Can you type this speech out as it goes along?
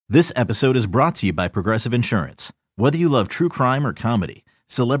This episode is brought to you by Progressive Insurance. Whether you love true crime or comedy,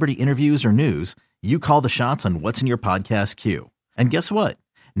 celebrity interviews or news, you call the shots on what's in your podcast queue. And guess what?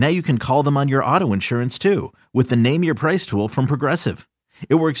 Now you can call them on your auto insurance too with the Name Your Price tool from Progressive.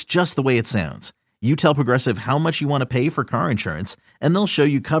 It works just the way it sounds. You tell Progressive how much you want to pay for car insurance, and they'll show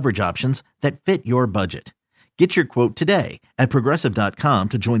you coverage options that fit your budget. Get your quote today at Progressive.com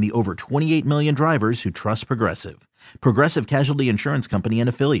to join the over 28 million drivers who trust Progressive. Progressive Casualty Insurance Company and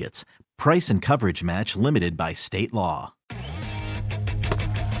Affiliates. Price and coverage match limited by state law.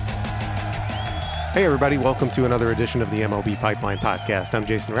 Hey everybody, welcome to another edition of the MLB Pipeline Podcast. I'm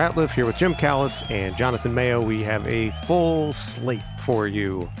Jason Ratliff here with Jim Callis and Jonathan Mayo. We have a full slate for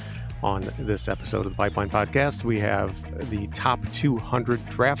you on this episode of the Pipeline Podcast. We have the top 200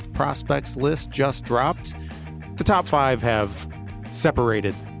 draft prospects list just dropped. The top five have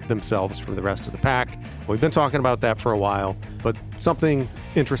separated themselves from the rest of the pack. We've been talking about that for a while, but something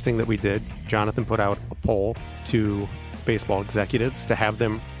interesting that we did, Jonathan put out a poll to baseball executives to have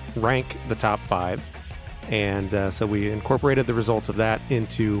them rank the top five. And so we incorporated the results of that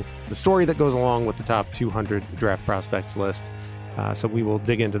into the story that goes along with the top 200 draft prospects list. So we will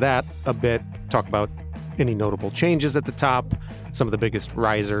dig into that a bit, talk about any notable changes at the top, some of the biggest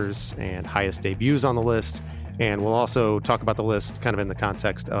risers and highest debuts on the list. And we'll also talk about the list kind of in the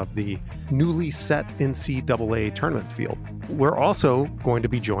context of the newly set NCAA tournament field. We're also going to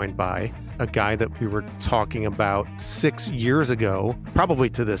be joined by a guy that we were talking about 6 years ago,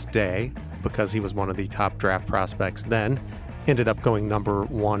 probably to this day, because he was one of the top draft prospects then, ended up going number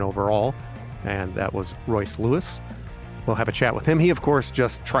one overall, and that was Royce Lewis. We'll have a chat with him. He, of course,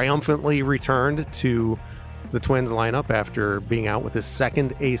 just triumphantly returned to the Twins lineup after being out with his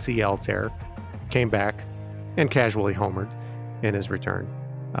second ACL tear, came back and casually homered in his return.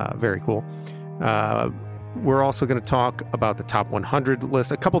 Very cool. We're also going to talk about the top 100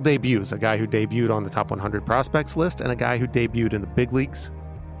 list, a couple debuts, a guy who debuted on the top 100 prospects list and a guy who debuted in the big leagues,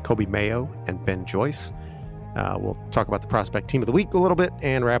 Kobe Mayo and Ben Joyce. We'll talk about the prospect team of the week a little bit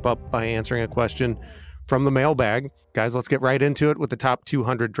and wrap up by answering a question from the mailbag. Guys, let's get right into it with the top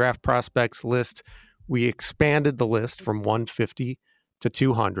 200 draft prospects list. We expanded the list from 150 to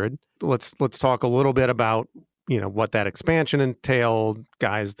 200. Let's talk a little bit about, what that expansion entailed,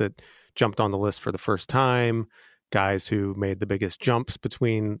 guys that jumped on the list for the first time, guys who made the biggest jumps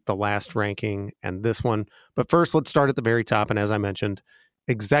between the last ranking and this one. But first, let's start at the very top. And as I mentioned,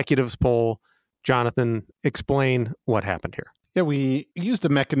 executives poll. Jonathan, explain what happened here. Yeah, we used a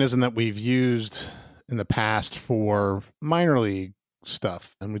mechanism that we've used in the past for minor league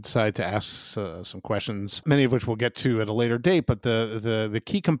stuff, and we decided to ask some questions, many of which we'll get to at a later date. But the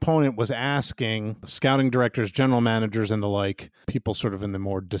key component was asking scouting directors, general managers, and the like, people sort of in the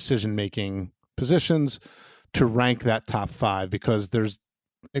more decision-making positions, to rank that top five, because there's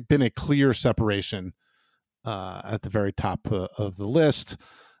been a clear separation at the very top of the list.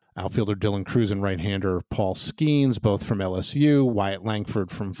 Outfielder Dylan Cruz and right-hander Paul Skeens, both from LSU, Wyatt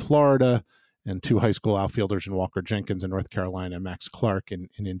Langford from Florida, and two high school outfielders in Walker Jenkins in North Carolina, and Max Clark in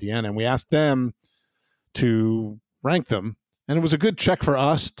Indiana. And we asked them to rank them. And it was a good check for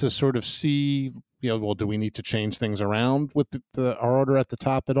us to sort of see, well, do we need to change things around with our order at the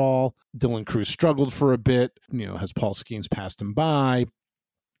top at all? Dylan Cruz struggled for a bit. Has Paul Skeens passed him by?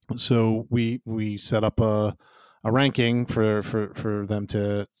 So we set up a ranking for them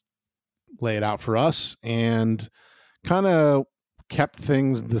to lay it out for us, and kind of kept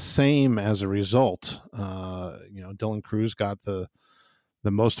things the same as a result. Dylan Cruz got the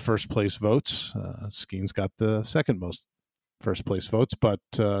most first place votes. Skeens got the second most first place votes, but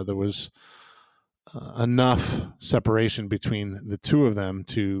there was enough separation between the two of them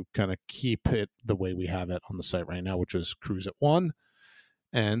to kind of keep it the way we have it on the site right now, which is Cruz at 1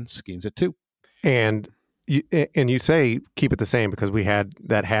 and Skeens at 2. And you say keep it the same because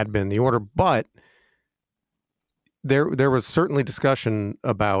had been the order, but there was certainly discussion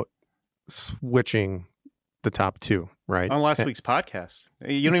about switching the top two, right? On last week's podcast.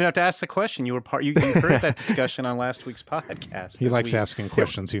 You don't even have to ask the question. You heard that discussion on last week's podcast. He likes asking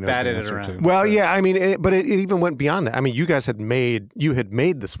questions he knows the answer to. Well, yeah, I mean, but it even went beyond that. I mean, you guys had made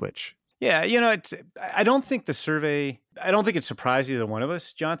the switch. Yeah, I don't think the survey, I don't think it surprised either one of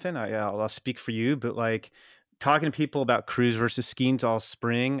us, Jonathan. I'll speak for you, but like talking to people about Cruz versus Skeens all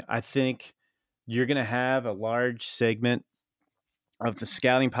spring, I think you're going to have a large segment of the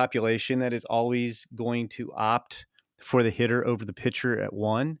scouting population that is always going to opt for the hitter over the pitcher at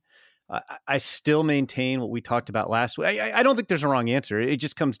 1. I still maintain what we talked about last week. I don't think there's a wrong answer. It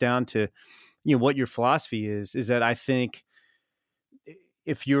just comes down to, what your philosophy is that I think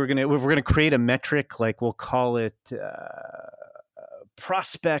if we're going to create a metric, like we'll call it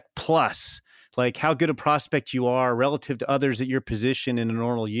prospect plus, like how good a prospect you are relative to others at your position in a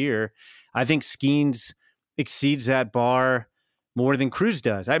normal year, I think Skeens exceeds that bar more than Cruz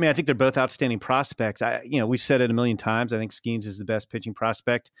does. I mean, I think they're both outstanding prospects. We've said it a million times. I think Skeens is the best pitching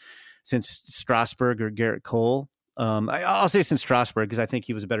prospect since Strasburg or Garrett Cole. I'll say since Strasburg because I think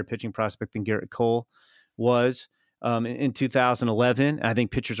he was a better pitching prospect than Garrett Cole was in 2011. I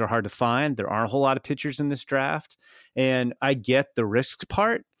think pitchers are hard to find. There aren't a whole lot of pitchers in this draft. And I get the risks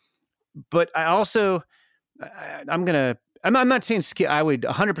part. But I also, I'm not saying I would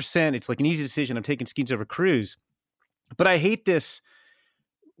 100%. It's like an easy decision. I'm taking Skeens over Cruz. But I hate this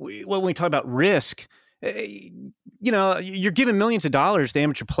when we talk about risk. You're giving millions of dollars to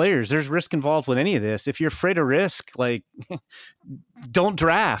amateur players. There's risk involved with any of this. If you're afraid of risk, like, don't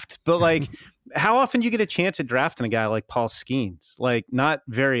draft. But like, how often do you get a chance at drafting a guy like Paul Skeens? Like, not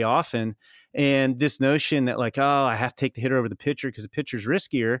very often. And this notion that like, oh, I have to take the hitter over the pitcher because the pitcher's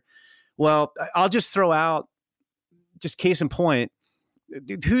riskier. Well, I'll just throw out, just case in point,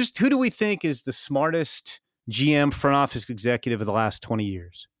 who do we think is the smartest GM front office executive of the last 20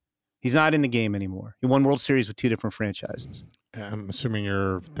 years? He's not in the game anymore. He won World Series with 2 different franchises. I'm assuming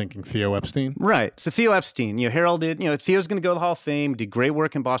you're thinking Theo Epstein? Right. So Theo Epstein, heralded, Theo's going to go to the Hall of Fame, did great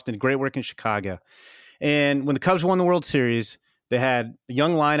work in Boston, did great work in Chicago. And when the Cubs won the World Series, they had a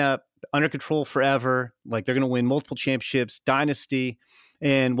young lineup, under control forever, like they're going to win multiple championships, dynasty.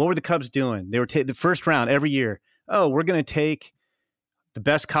 And what were the Cubs doing? They were the first round every year. Oh, we're going to take the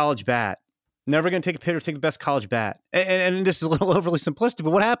best college bat. Never going to take a pitcher, take the best college bat. And this is a little overly simplistic,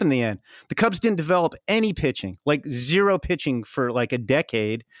 but what happened in the end? The Cubs didn't develop any pitching, like zero pitching for like a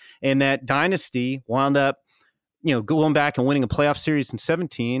decade. And that dynasty wound up, going back and winning a playoff series in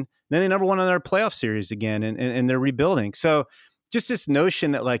 2017. Then they never won another playoff series again, and they're rebuilding. So just this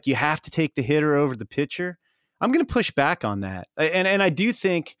notion that like you have to take the hitter over the pitcher, I'm going to push back on that. And I do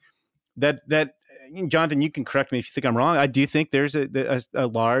think that Jonathan, you can correct me if you think I'm wrong. I do think there's a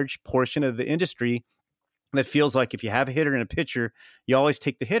large portion of the industry that feels like if you have a hitter and a pitcher, you always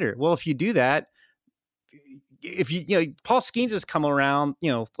take the hitter. Well, if you do that, if Paul Skeens has come around,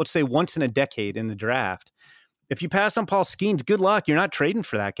 let's say once in a decade in the draft. If you pass on Paul Skeens, good luck. You're not trading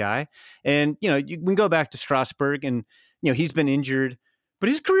for that guy. And, you can go back to Strasburg and, he's been injured, but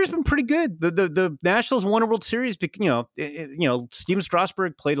his career's been pretty good. The Nationals won a World Series because, Steven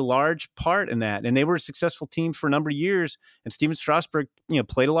Strasburg played a large part in that, and they were a successful team for a number of years, and Steven Strasburg,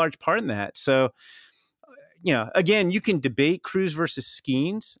 played a large part in that. So, again, you can debate Cruz versus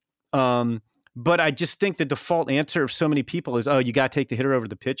Skeens, but I just think the default answer of so many people is, oh, you got to take the hitter over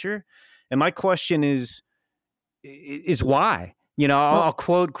the pitcher. And my question is why? I'll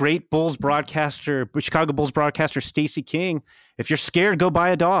quote great Chicago Bulls broadcaster Stacey King. If you're scared, go buy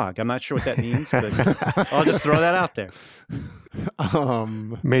a dog. I'm not sure what that means, but I'll just throw that out there.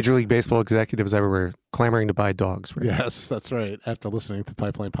 Major League Baseball executives everywhere clamoring to buy dogs. Right? Yes, that's right. After listening to the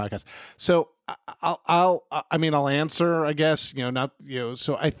Pipeline podcast. So I'll answer, I guess,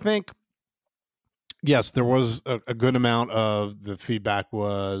 so I think, yes, there was a good amount of the feedback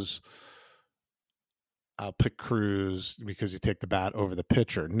was, I'll pick Cruz because you take the bat over the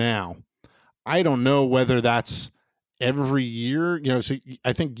pitcher. Now, I don't know whether that's every year. So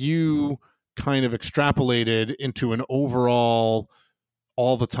I think you kind of extrapolated into an overall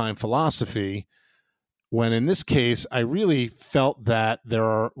all the time philosophy, when in this case, I really felt that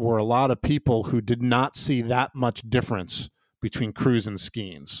there were a lot of people who did not see that much difference between Cruz and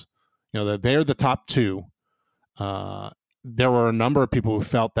Skeens. That they're the top two. There were a number of people who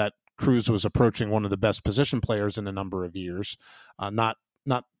felt that Cruz was approaching one of the best position players in a number of years, not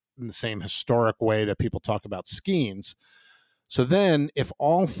in the same historic way that people talk about Skeens. So then, if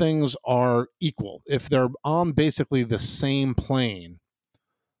all things are equal, if they're on basically the same plane,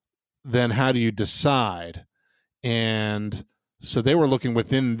 then how do you decide? And so they were looking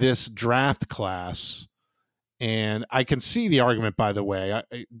within this draft class, and I can see the argument, by the way,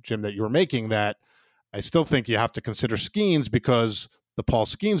 Jim, that you were making, that I still think you have to consider Skeens because the Paul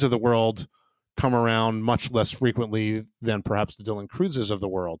Skeens of the world come around much less frequently than perhaps the Dylan Cruzes of the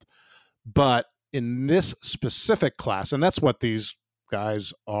world. But in this specific class, and that's what these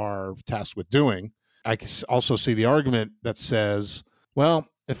guys are tasked with doing, I can also see the argument that says, well,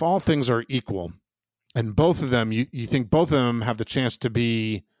 if all things are equal and both of them, you think both of them have the chance to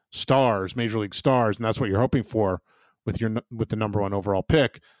be stars, major league stars, and that's what you're hoping for with the number one overall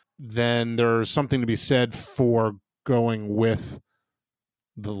pick, then there's something to be said for going with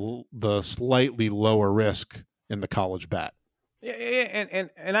the slightly lower risk in the college bat. Yeah,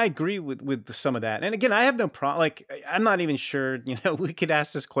 and I agree with some of that. And again, I have no problem. Like, I'm not even sure. We could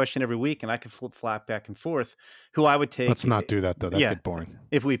ask this question every week, and I could flip flop back and forth who I would take. Let's not do that though. That'd get boring.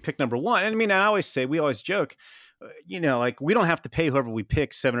 If we pick number one, and I mean, we always joke, like we don't have to pay whoever we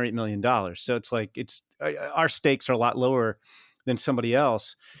pick $7 or $8 million. So it's like our stakes are a lot lower than somebody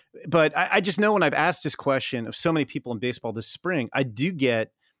else. But I just know when I've asked this question of so many people in baseball this spring, I do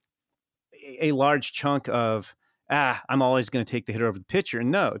get a large chunk of, I'm always going to take the hitter over the pitcher.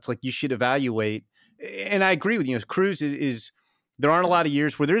 And no, it's like you should evaluate. And I agree with you. Cruz is there aren't a lot of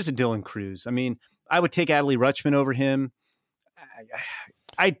years where there is a Dylan Cruz. I mean, I would take Adley Rutschman over him.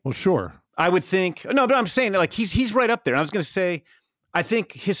 Well, sure. I would think, no, but I'm saying like he's right up there. I was going to say, I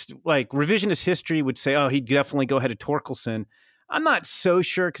think his revisionist history would say, he'd definitely go ahead of Torkelson. I'm not so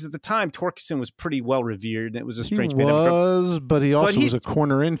sure because at the time Torkelson was pretty well revered. And it was a strange man. But he also was a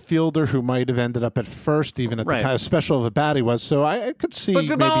corner infielder who might have ended up at first, even at the time. As special of a bat he was. So I could see maybe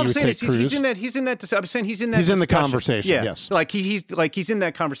you would take Cruz. He's in that. I'm saying he's in that. He's discussion. In the conversation. Yeah. Yes, he's in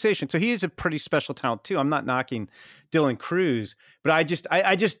that conversation. So he is a pretty special talent too. I'm not knocking Dylan Cruz, but I just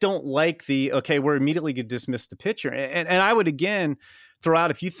don't like we're immediately going to dismiss the pitcher. And I would again throw out,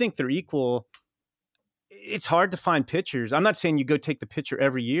 if you think they're equal, it's hard to find pitchers. I'm not saying you go take the pitcher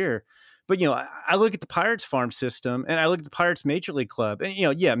every year, but I look at the Pirates farm system and I look at the Pirates Major League Club,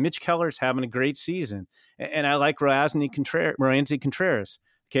 and Mitch Keller's having a great season, and I like Roansy Contreras.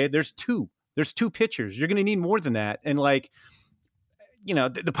 Okay, there's two pitchers. You're going to need more than that, and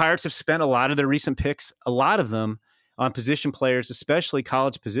the Pirates have spent a lot of their recent picks, a lot of them on position players, especially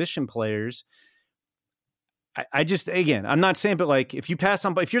college position players. I just, again, I'm not saying, but if you're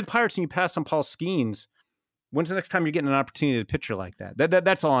the Pirates and you pass on Paul Skeens, when's the next time you're getting an opportunity to pitcher like that?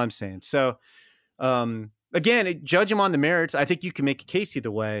 That's all I'm saying. So, again, judge him on the merits. I think you can make a case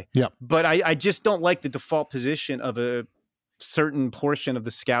either way. Yeah. But I just don't like the default position of a certain portion of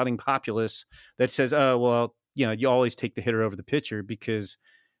the scouting populace that says, you always take the hitter over the pitcher because,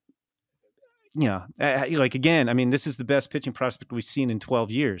 again, I mean, this is the best pitching prospect we've seen in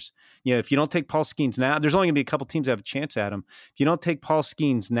 12 years. If you don't take Paul Skeens now, there's only going to be a couple teams that have a chance at him. If you don't take Paul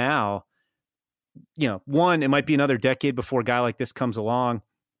Skeens now, one, it might be another decade before a guy like this comes along.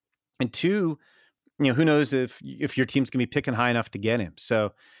 And two, who knows if your team's going to be picking high enough to get him.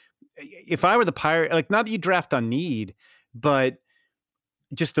 So if I were the Pirate, not that you draft on need, but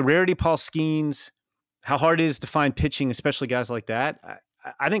just the rarity of Paul Skeens, how hard it is to find pitching, especially guys like that,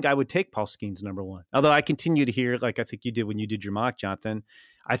 I think I would take Paul Skeens number one. Although I continue to hear, like I think you did when you did your mock, Jonathan,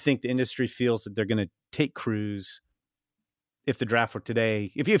 I think the industry feels that they're going to take Cruz if the draft were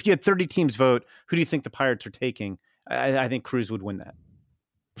today. If you had 30 teams vote, who do you think the Pirates are taking? I think Cruz would win that.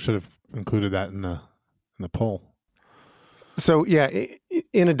 Should have included that in the poll. So yeah,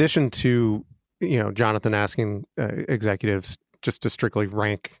 in addition to Jonathan asking executives just to strictly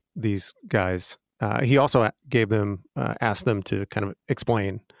rank these guys, he also asked them to kind of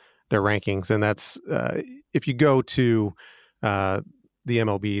explain their rankings, and that's if you go to the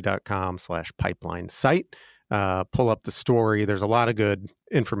MLB.com/pipeline site, pull up the story. There's a lot of good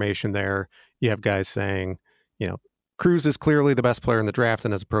information there. You have guys saying, Cruz is clearly the best player in the draft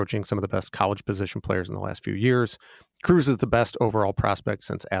and is approaching some of the best college position players in the last few years. Cruz is the best overall prospect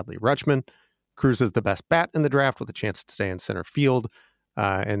since Adley Rutschman. Cruz is the best bat in the draft with a chance to stay in center field.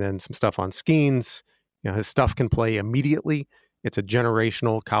 And then some stuff on Skeens. His stuff can play immediately. It's a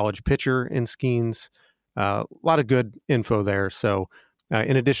generational college pitcher in Skeens. A lot of good info there. So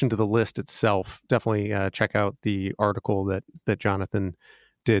in addition to the list itself, definitely check out the article that Jonathan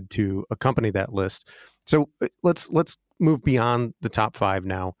did to accompany that list. So let's move beyond the top five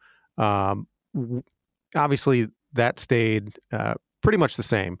now. Obviously, that stayed pretty much the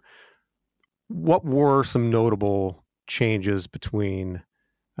same. What were some notable changes between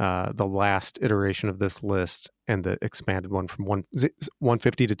the last iteration of this list and the expanded one from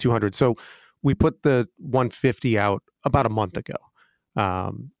 150 to 200? So we put the 150 out about a month ago,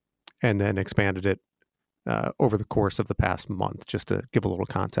 and then expanded it over the course of the past month, just to give a little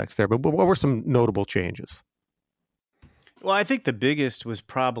context there. But what were some notable changes? Well, I think the biggest was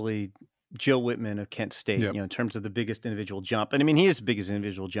probably Joe Whitman of Kent State, in terms of the biggest individual jump. And I mean, he is the biggest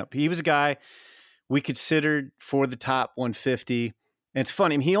individual jump. He was a guy we considered for the top 150. And it's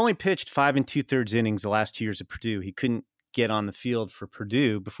funny, I mean, he only pitched 5 2/3 innings the last 2 years at Purdue. He couldn't get on the field for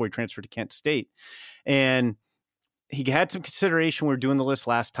Purdue before he transferred to Kent State. And he had some consideration. We were doing the list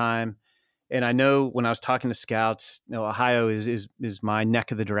last time. And I know when I was talking to scouts, Ohio is my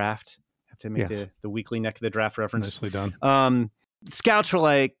neck of the draft. I have to make the weekly neck of the draft reference. Nicely done. Scouts were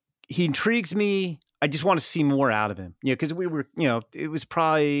like, he intrigues me. I just want to see more out of him. Because we were, it was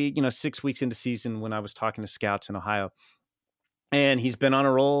probably, 6 weeks into season when I was talking to scouts in Ohio. and he's been on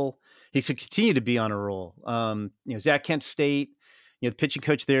a roll. He's going to continue to be on a roll. Zach Kent State, the pitching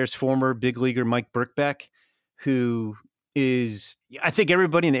coach there is former big leaguer Mike Birkbeck, who is, I think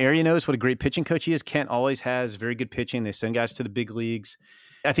everybody in the area knows what a great pitching coach he is. Kent always has very good pitching. They send guys to the big leagues.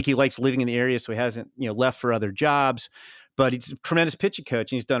 I think he likes living in the area, so he hasn't, left for other jobs. But he's a tremendous pitching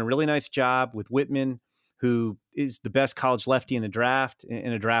coach, and he's done a really nice job with Whitman, who is the best college lefty in the draft,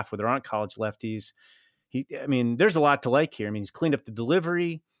 in a draft where there aren't college lefties. There's a lot to like here. He's cleaned up the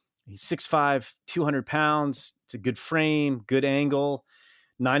delivery. He's 6'5", 200 pounds. It's a good frame, good angle,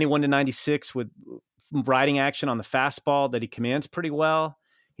 91 to 96 with riding action on the fastball that he commands pretty well.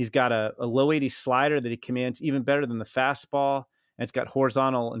 He's got a low 80 slider that he commands even better than the fastball. And it's got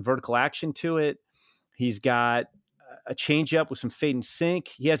horizontal and vertical action to it. He's got a changeup with some fade and sink.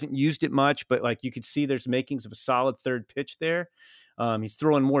 He hasn't used it much, but you could see there's makings of a solid third pitch there. He's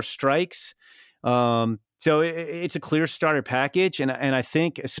throwing more strikes. So it's a clear starter package. And I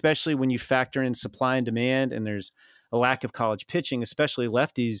think, especially when you factor in supply and demand and there's a lack of college pitching, especially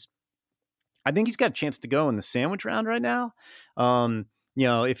lefties, I think he's got a chance to go in the sandwich round right now.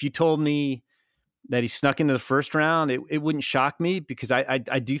 If you told me that he snuck into the first round, it wouldn't shock me, because I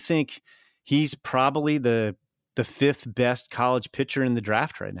do think he's probably the fifth best college pitcher in the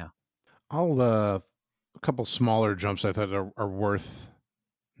draft right now. A couple smaller jumps I thought are worth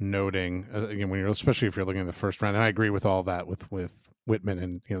noting. Again, especially if you're looking at the first round, and I agree with all that with Whitman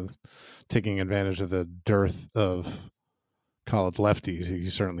and taking advantage of the dearth of college lefties.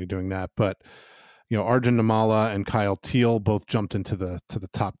 He's certainly doing that. But Arjun Namala and Kyle Teal both jumped into the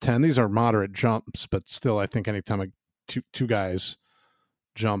top 10. These are moderate jumps, but still, I think anytime two guys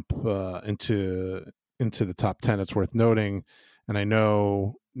jump into the top 10, it's worth noting. And I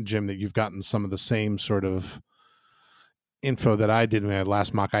know, Jim, that you've gotten some of the same sort of info that I did when I had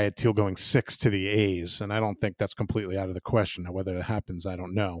last mock. I had Teal going 6 to the A's, and I don't think that's completely out of the question. Now, whether it happens, I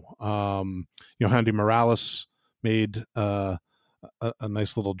don't know. Handy Morales made a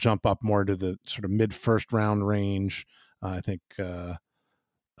nice little jump up more to the sort of mid-first round range. I think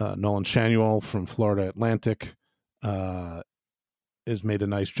Nolan Shanuel from Florida Atlantic has made a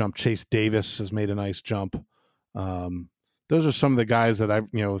nice jump. Chase Davis has made a nice jump. Those are some of the guys that I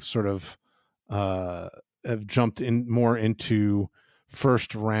sort of have jumped in more into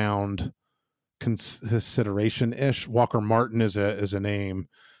first round consideration ish. Walker Martin is a name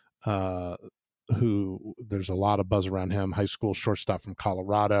who there's a lot of buzz around him. High school shortstop from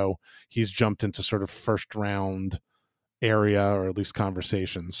Colorado. He's jumped into sort of first round area, or at least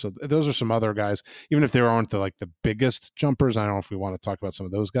conversations. So those are some other guys, even if they aren't the biggest jumpers. I don't know if we want to talk about some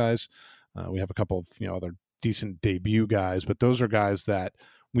of those guys. We have a couple of other decent debut guys, but those are guys that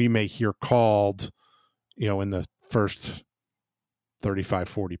we may hear called in the first 35,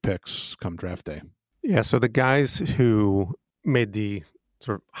 40 picks come draft day. Yeah, so the guys who made the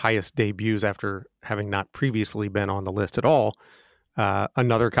sort of highest debuts after having not previously been on the list at all,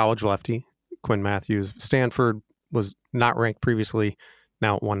 another college lefty, Quinn Matthews, Stanford, was not ranked previously,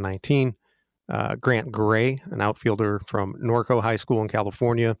 now at 119. Grant Gray, an outfielder from Norco High School in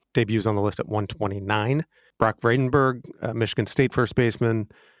California, debuts on the list at 129. Brock Vredenberg, Michigan State first baseman,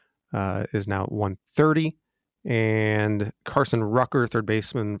 is now at 130. And Carson Rucker, third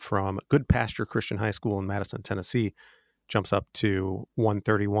baseman from Good Pasture Christian High School in Madison, Tennessee, jumps up to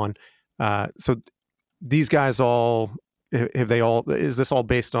 131. So these guys is this all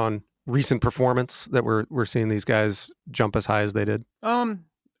based on recent performance that we're seeing these guys jump as high as they did?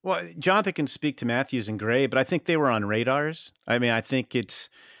 Well, Jonathan can speak to Matthews and Gray, but I think they were on radars. I think it's,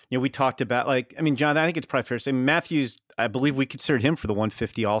 we talked about Jonathan, I think it's probably fair to say Matthews, I believe we considered him for the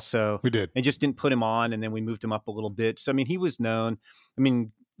 150 also. We did. And just didn't put him on, and then we moved him up a little bit. So, he was known.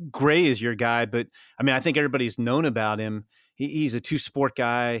 Gray is your guy, but I think everybody's known about him. He's a two-sport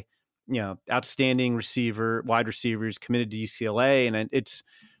guy, outstanding receiver, wide receiver. He's committed to UCLA, and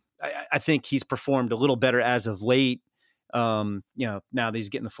I think he's performed a little better as of late. Now that he's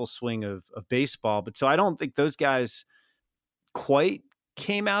getting the full swing of baseball. But so I don't think those guys quite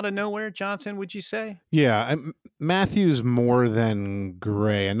came out of nowhere, Jonathan, would you say? Yeah, Matthews more than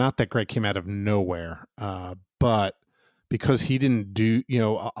Gray, and not that Gray came out of nowhere, but because he didn't do,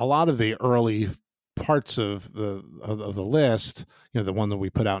 a lot of the early parts of the list, the one that we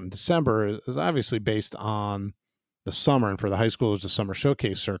put out in December is obviously based on the summer, and for the high schoolers, the summer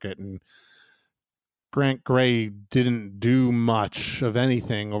showcase circuit. And Grant Gray didn't do much of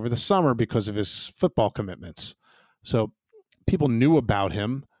anything over the summer because of his football commitments. So people knew about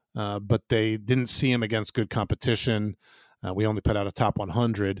him, but they didn't see him against good competition. We only put out a top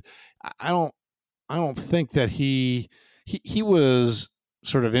 100. I don't think that he was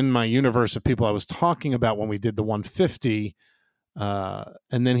sort of in my universe of people I was talking about when we did the 150.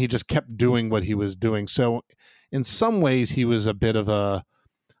 And then he just kept doing what he was doing. So in some ways, he was a bit of a,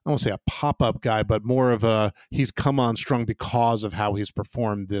 I won't say a pop-up guy, but more of a, he's come on strong because of how he's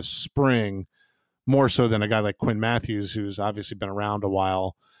performed this spring, more so than a guy like Quinn Matthews, who's obviously been around a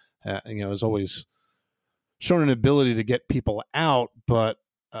while, has always shown an ability to get people out, but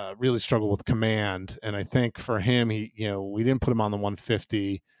really struggled with command. And I think for him, we didn't put him on the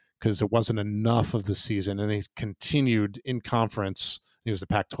 150 because it wasn't enough of the season. And he's continued in conference. He was the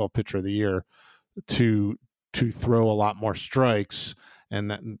Pac-12 pitcher of the year to throw a lot more strikes.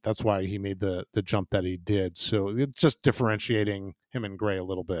 And that's why he made the jump that he did. So it's just differentiating him and Gray a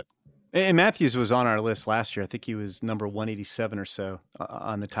little bit. And Matthews was on our list last year. I think he was number 187 or so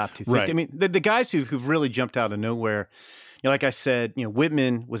on the top 250. Right. I mean, the guys who've really jumped out of nowhere, like I said,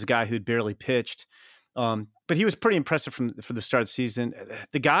 Whitman was a guy who'd barely pitched, but he was pretty impressive for the start of the season.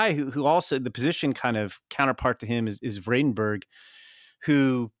 The guy who also, the position kind of counterpart to him is Vredenberg,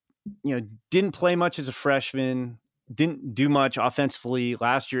 who, didn't play much as a freshman, didn't do much offensively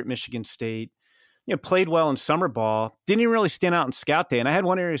last year at Michigan State. Played well in summer ball, didn't even really stand out in scout day. And I had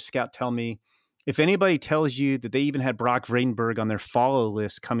one area scout tell me, if anybody tells you that they even had Brock Vredenberg on their follow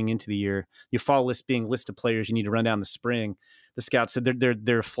list coming into the year, your follow list being list of players you need to run down the spring, the scout said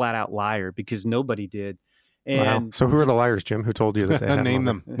they're a flat out liar because nobody did. And wow. So who are the liars, Jim? Who told you that they had name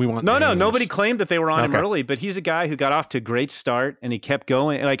them? We want no, names. nobody claimed that they were on him early, but he's a guy who got off to a great start and he kept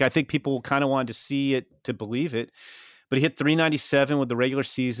going. Like I think people kind of wanted to see it to believe it. But he hit 397 with the regular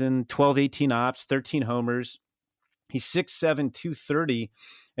season, 12, 18 ops, 13 homers. He's 6'7", 230,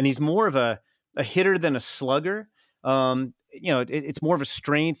 and he's more of a hitter than a slugger. It's more of a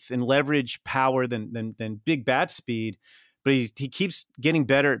strength and leverage power than big bat speed. But he keeps getting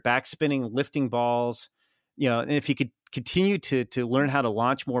better at backspinning, lifting balls. And if he could continue to learn how to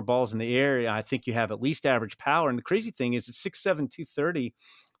launch more balls in the air, I think you have at least average power. And the crazy thing is, at 6'7", 230.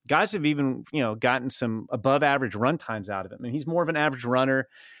 Guys have even, gotten some above average run times out of him. I mean, he's more of an average runner.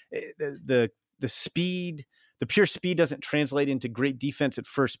 The speed, the pure speed doesn't translate into great defense at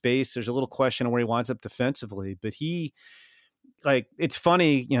first base. There's a little question on where he winds up defensively, but it's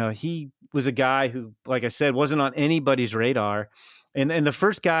funny, he was a guy who, like I said, wasn't on anybody's radar. And the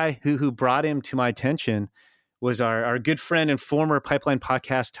first guy who brought him to my attention was our good friend and former Pipeline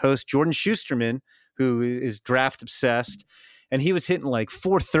Podcast host, Jordan Schusterman, who is draft obsessed. And he was hitting like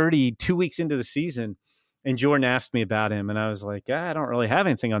 430 2 weeks into the season. And Jordan asked me about him. And I was like, I don't really have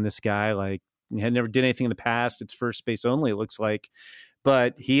anything on this guy. Like, he had never did anything in the past. It's first base only, it looks like.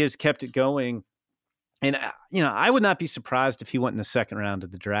 But he has kept it going. And, I would not be surprised if he went in the second round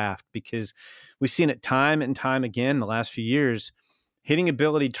of the draft, because we've seen it time and time again the last few years. Hitting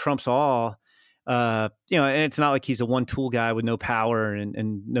ability trumps all. And it's not like he's a one-tool guy with no power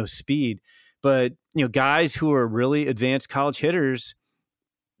and no speed. But, guys who are really advanced college hitters,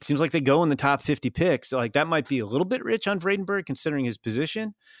 it seems like they go in the top 50 picks. Like, that might be a little bit rich on Vredenberg considering his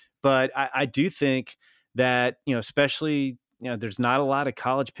position. But I do think that, especially, there's not a lot of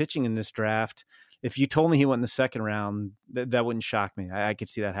college pitching in this draft. If you told me he went in the second round, that wouldn't shock me. I could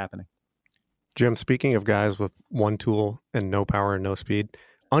see that happening. Jim, speaking of guys with one tool and no power and no speed,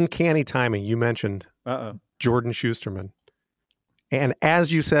 uncanny timing. You mentioned Jordan Schusterman. And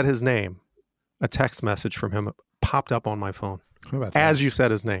as you said his name, a text message from him popped up on my phone. How about that? As you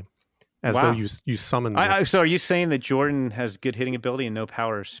said his name, as though you summoned me. So are you saying that Jordan has good hitting ability and no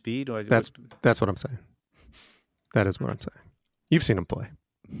power or speed? That's what I'm saying. That is what I'm saying. You've seen him play.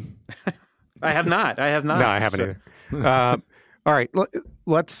 I have not. No, I haven't either. All right,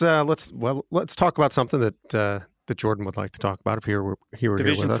 let's talk about something that Jordan would like to talk about if he were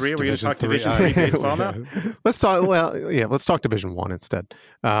Division here with us. 3. Are we going to talk Division 3 baseball now? Let's talk. Let's talk Division 1 instead.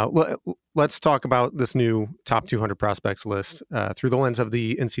 Let's talk about this new top 200 prospects list through the lens of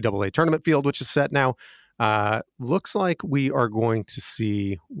the NCAA tournament field, which is set now. Looks like we are going to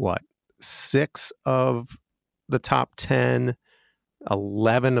see 6 of the top 10,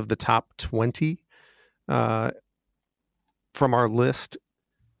 11 of the top 20 from our list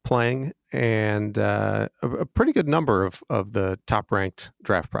playing, and a pretty good number of the top-ranked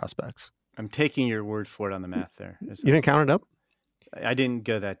draft prospects. I'm taking your word for it on the math there. You didn't count it up? I didn't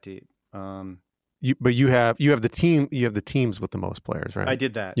go that deep. You have the team. You have the teams with the most players, right? I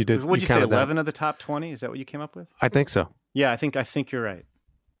did that. You did. Would you say 11 of the top 20? Is that what you came up with? I think so. Yeah, I think you're right.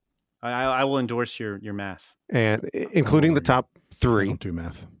 I will endorse your math, and including the top 3. I don't do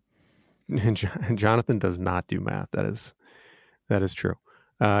math. And Jonathan does not do math. That is true.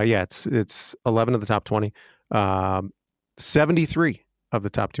 It's 11 of the top 20, 73 of the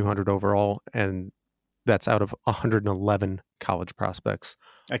top 200 overall, and that's out of 111 college prospects.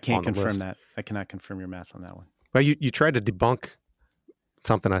 I can't confirm that. I cannot confirm your math on that one. Well, you tried to debunk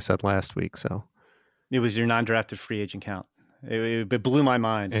something I said last week. So It was your non-drafted free agent count. It blew my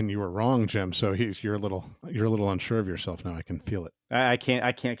mind. And you were wrong, Jim. So you're a little unsure of yourself now. I can feel it. I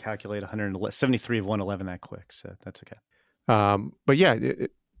can't calculate 173 of 111 that quick, so that's okay. But yeah,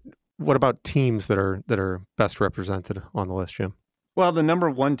 what about teams that are best represented on the list, Jim? Well, the number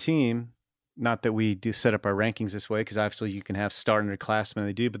one team, not that we do set up our rankings this way, because obviously you can have star underclassmen,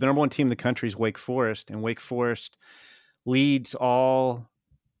 they do, but the number one team in the country is Wake Forest, and Wake Forest leads all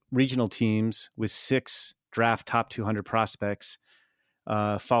regional teams with 6 draft top 200 prospects,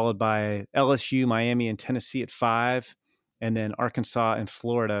 followed by LSU, Miami, and Tennessee at 5, and then Arkansas and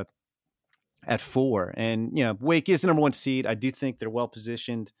Florida at 4. And, Wake is the number one seed. I do think they're well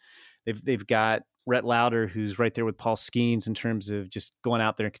positioned. They've got Rhett Lauder, who's right there with Paul Skeens in terms of just going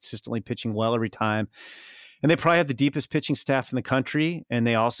out there and consistently pitching well every time. And they probably have the deepest pitching staff in the country. And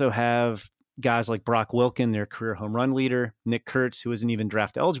they also have guys like Brock Wilken, their career home run leader, Nick Kurtz, who isn't even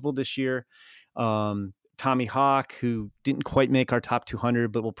draft eligible this year, Tommy Hawk, who didn't quite make our top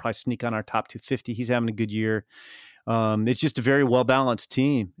 200, but will probably sneak on our top 250. He's having a good year. It's just a very well-balanced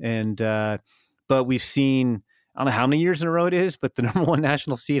team. And but we've seen, I don't know how many years in a row it is, but the number one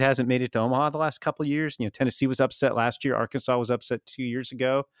national seed hasn't made it to Omaha the last couple of years. Tennessee was upset last year. Arkansas was upset 2 years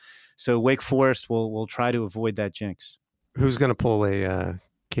ago. So Wake Forest will try to avoid that jinx. Who's going to pull a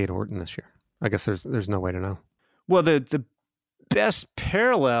Cade Horton this year? I guess there's no way to know. Well, the best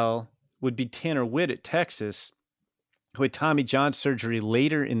parallel would be Tanner Witt at Texas, who had Tommy John surgery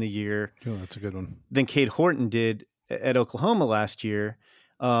later in the year. Oh, that's a good one. Than Cade Horton did at Oklahoma last year.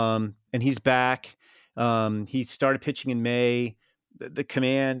 And he's back. He started pitching in May. The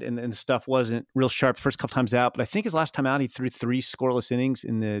command and the stuff wasn't real sharp first couple times out, but I think his last time out, he threw 3 scoreless innings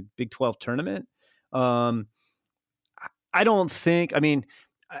in the Big 12 tournament. I don't think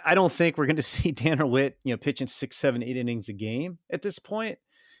we're going to see Tanner Witt, pitching 6, 7, 8 innings a game at this point.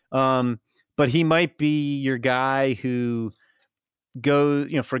 But he might be your guy who goes,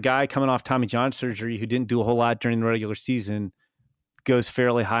 for a guy coming off Tommy John surgery who didn't do a whole lot during the regular season, goes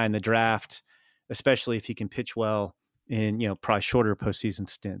fairly high in the draft, especially if he can pitch well in, probably shorter postseason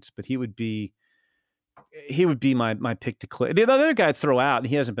stints. But he would be my pick to click. The other guy I'd throw out, and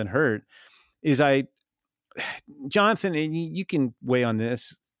he hasn't been hurt, is Jonathan, and you can weigh on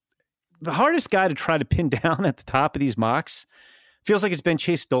this. The hardest guy to try to pin down at the top of these mocks feels like it's been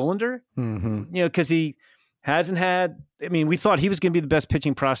Chase Dollander, because he hasn't had, we thought he was going to be the best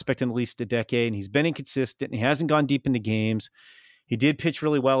pitching prospect in at least a decade, and he's been inconsistent, and he hasn't gone deep into games. He did pitch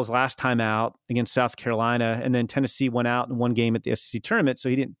really well his last time out against South Carolina, and then Tennessee went out in one game at the SEC tournament, so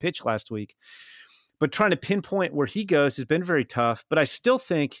he didn't pitch last week. But trying to pinpoint where he goes has been very tough, but I still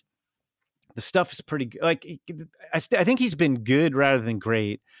think the stuff is pretty good. I think he's been good rather than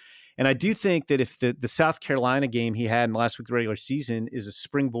great. And I do think that if the South Carolina game he had in last week's regular season is a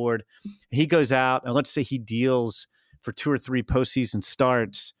springboard, he goes out and let's say he deals for 2 or 3 postseason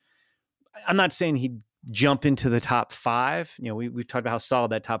starts. I'm not saying he'd jump into the top 5. We've talked about how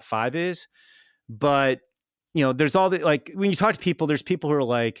solid that top 5 is, but there's all the, when you talk to people, there's people who are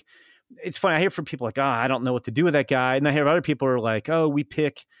like, it's funny. I hear from people like, I don't know what to do with that guy. And I hear other people who are like, we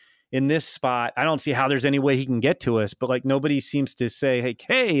pick in this spot. I don't see how there's any way he can get to us, but nobody seems to say,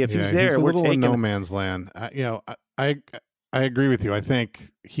 hey, if he's there, we're taking no man's land. I agree with you. I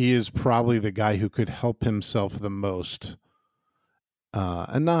think he is probably the guy who could help himself the most,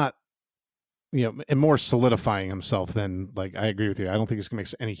 and not, and more solidifying himself than I agree with you. I don't think he's going to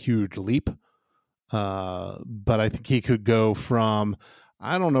make any huge leap. But I think he could go from,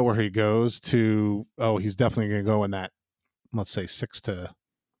 I don't know where he goes to, he's definitely going to go in that, let's say 6 to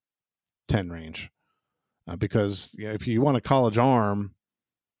 10 range, because if you want a college arm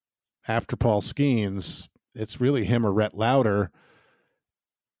after Paul Skeens, it's really him or Rhett Lauder.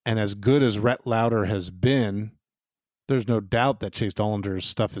 And as good as Rhett Lauder has been, there's no doubt that Chase Dollander's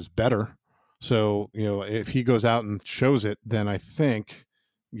stuff is better. So, if he goes out and shows it, then I think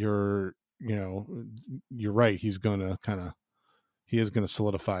you're right. He is going to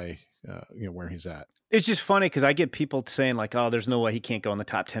solidify, where he's at. It's just funny because I get people saying there's no way he can't go in the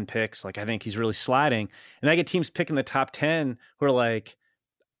top 10 picks. I think he's really sliding. And I get teams picking the top 10 who are like,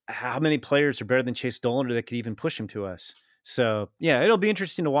 how many players are better than Chase Dollander that could even push him to us? So, yeah, it'll be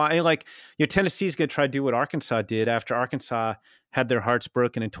interesting to watch. Tennessee's going to try to do what Arkansas did after Arkansas had their hearts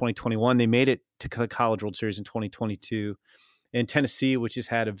broken in 2021. They made it to the College World Series in 2022. And Tennessee, which has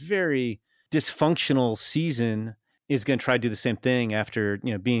had a very dysfunctional season, is going to try to do the same thing after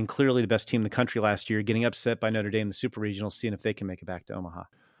being clearly the best team in the country last year, getting upset by Notre Dame in the Super Regional, seeing if they can make it back to Omaha.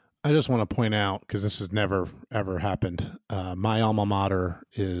 I just want to point out, because this has never ever happened, my alma mater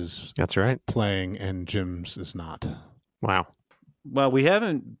is that's right playing and Jim's is not. Wow. Well, we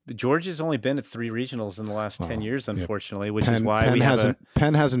haven't. George has only been at 3 regionals in the last 10 years, unfortunately, which is why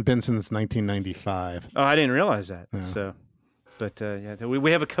Penn hasn't been since 1995. Oh, I didn't realize that. Yeah. So, but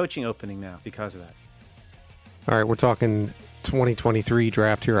we have a coaching opening now because of that. All right, we're talking 2023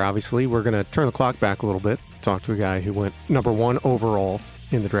 draft here, obviously. We're going to turn the clock back a little bit, talk to a guy who went number 1 overall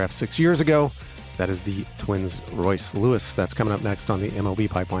in the draft 6 years ago. That is the Twins' Royce Lewis. That's coming up next on the MLB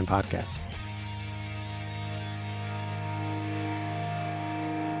Pipeline Podcast.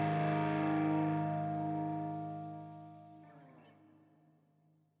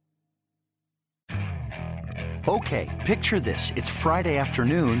 Okay, picture this. It's Friday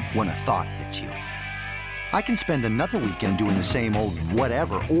afternoon when a thought hits you. I can spend another weekend doing the same old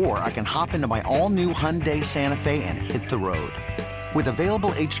whatever, or I can hop into my all-new Hyundai Santa Fe and hit the road. With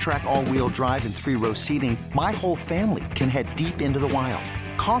available H-Track all-wheel drive and 3-row seating, my whole family can head deep into the wild.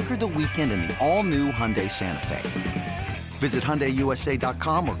 Conquer the weekend in the all-new Hyundai Santa Fe. Visit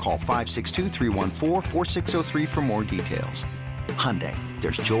HyundaiUSA.com or call 562-314-4603 for more details. Hyundai,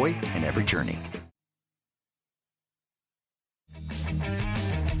 there's joy in every journey.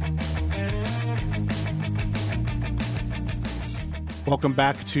 Welcome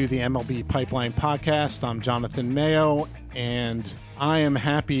back to the MLB Pipeline Podcast. I'm Jonathan Mayo, and I am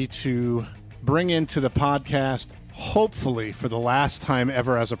happy to bring into the podcast, hopefully for the last time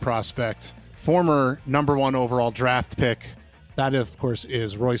ever as a prospect, former number 1 overall draft pick. That, of course,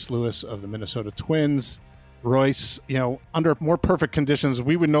 is Royce Lewis of the Minnesota Twins. Royce, under more perfect conditions,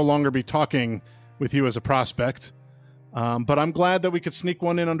 we would no longer be talking with you as a prospect. But I'm glad that we could sneak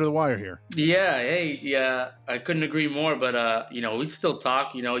one in under the wire here. Yeah, I couldn't agree more. But, we'd still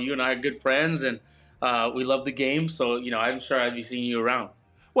talk. You and I are good friends, and we love the game. So, I'm sure I'd be seeing you around.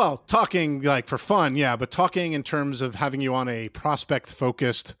 Well, talking like for fun, yeah, but talking in terms of having you on a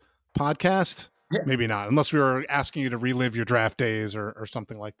prospect-focused podcast, maybe not, unless we were asking you to relive your draft days or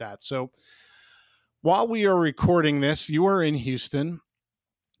something like that. So while we are recording this, you are in Houston.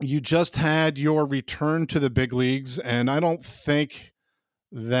 You just had your return to the big leagues, and I don't think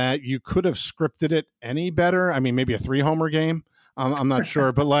that you could have scripted it any better. I mean, maybe a 3-homer game. I'm not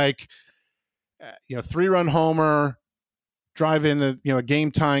sure, but 3-run homer, drive in a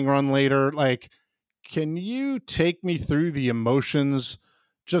game-tying run later. Can you take me through the emotions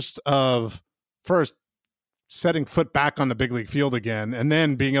just of first setting foot back on the big league field again, and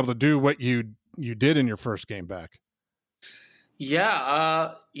then being able to do what you did in your first game back?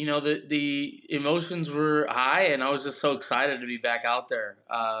 Yeah, the emotions were high, and I was just so excited to be back out there.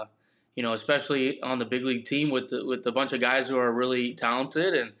 Especially on the big league team with a bunch of guys who are really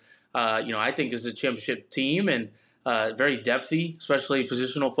talented, and I think it's a championship team and very depthy, especially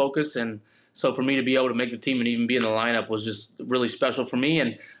positional focus. And so for me to be able to make the team and even be in the lineup was just really special for me.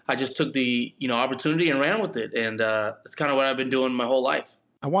 And I just took the opportunity and ran with it, and it's kind of what I've been doing my whole life.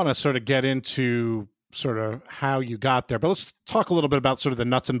 I want to sort of get into sort of how you got there, but let's talk a little bit about sort of the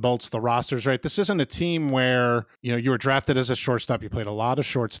nuts and bolts, the rosters, right? This isn't a team where, you were drafted as a shortstop. You played a lot of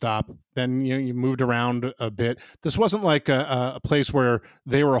shortstop. Then, you moved around a bit. This wasn't like a place where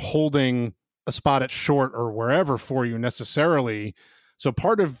they were holding a spot at short or wherever for you necessarily. So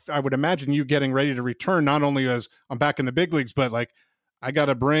part of, I would imagine, you getting ready to return, not only as I'm back in the big leagues, but I got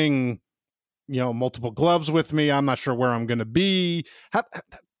to bring, multiple gloves with me. I'm not sure where I'm going to be.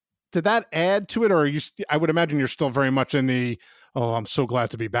 Did that add to it, or are you? I would imagine you're still very much in the I'm so glad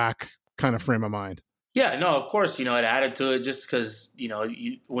to be back kind of frame of mind. Yeah, no, of course, it added to it just because,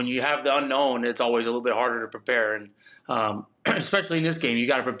 when you have the unknown, it's always a little bit harder to prepare. And especially in this game, you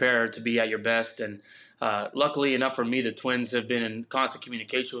got to prepare to be at your best. And luckily enough for me, the Twins have been in constant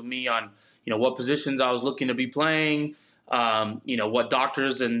communication with me on, what positions I was looking to be playing, what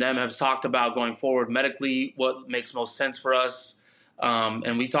doctors and them have talked about going forward medically, what makes most sense for us.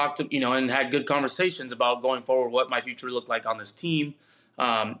 And we talked to, and had good conversations about going forward, what my future looked like on this team,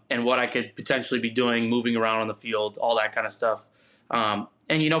 and what I could potentially be doing, moving around on the field, all that kind of stuff. And,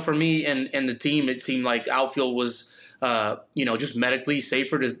 for me and the team, it seemed like outfield was, just medically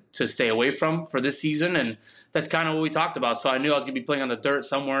safer to stay away from for this season. And that's kind of what we talked about. So I knew I was going to be playing on the dirt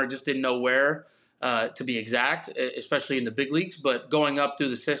somewhere, just didn't know where to be exact, especially in the big leagues. But going up through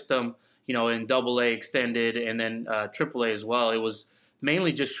the system, in Double-A extended and then Triple-A as well, it was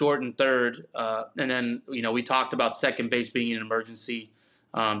mainly just short and third. And then, we talked about second base being an emergency,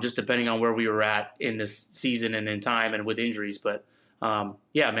 just depending on where we were at in this season and in time and with injuries. But,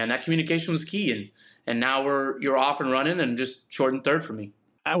 yeah, man, that communication was key. And now you're off and running and just short and third for me.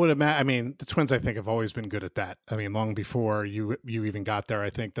 I would imagine. I mean, the Twins, I think, have always been good at that. I mean, long before you even got there, I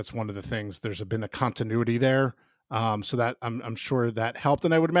think that's one of the things. There's been a continuity there. So that I'm sure that helped.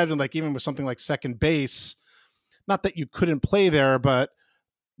 And I would imagine, even with something like second base, not that you couldn't play there, but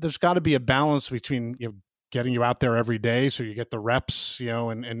there's got to be a balance between, getting you out there every day so you get the reps,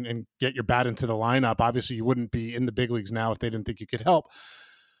 and get your bat into the lineup. Obviously, you wouldn't be in the big leagues now if they didn't think you could help.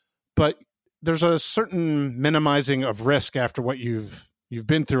 But there's a certain minimizing of risk after what you've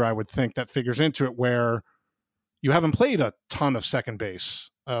been through, I would think, that figures into it, where you haven't played a ton of second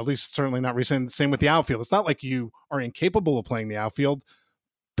base, at least certainly not recently. Same with the outfield. It's not like you are incapable of playing the outfield,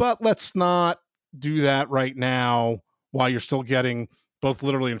 but let's not do that right now while you're still getting both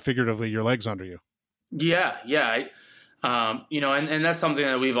literally and figuratively your legs under you. Yeah. And that's something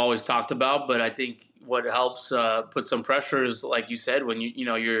that we've always talked about, but I think what helps put some pressure is, like you said, when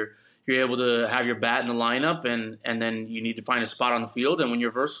you're able to have your bat in the lineup, and then you need to find a spot on the field, and when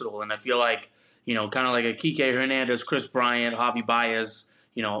you're versatile. And I feel like, kind of like a Kike Hernandez, Chris Bryant, Javi Baez,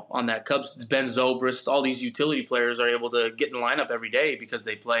 on that Cubs, Ben Zobrist, all these utility players are able to get in the lineup every day because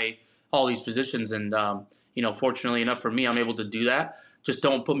they play all these positions. And, fortunately enough for me, I'm able to do that. Just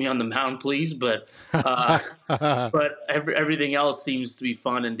don't put me on the mound, please. But but everything else seems to be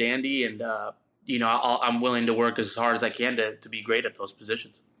fun and dandy. And, I'm willing to work as hard as I can to be great at those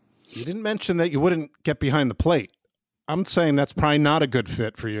positions. You didn't mention that you wouldn't get behind the plate. I'm saying that's probably not a good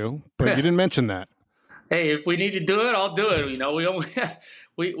fit for you, but you didn't mention that. Hey, if we need to do it, I'll do it.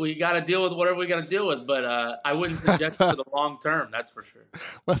 We got to deal with whatever we got to deal with, but I wouldn't suggest it for the long term. That's for sure.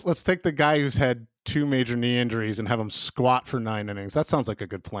 Let's take the guy who's had 2 major knee injuries and have him squat for 9 innings. That sounds like a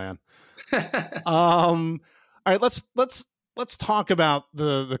good plan. All right, let's talk about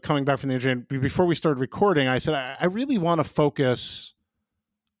the coming back from the injury. And before we started recording, I said I really want to focus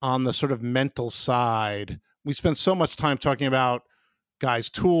on the sort of mental side. We spend so much time talking about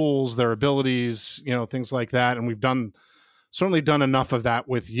guys' tools, their abilities, things like that, and we've certainly done enough of that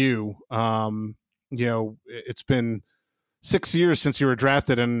with you. It's been 6 years since you were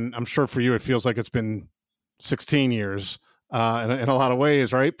drafted, and I'm sure for you it feels like it's been 16 years in a lot of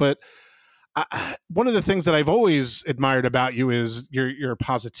ways, right? But one of the things that I've always admired about you is your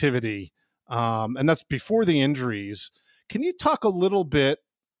positivity, and that's before the injuries. Can you talk a little bit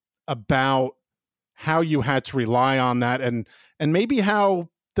about how you had to rely on that, and maybe how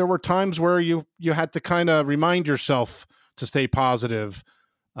there were times where you had to kind of remind yourself to stay positive?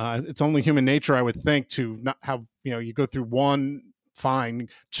 It's only human nature, I would think, to not have, you go through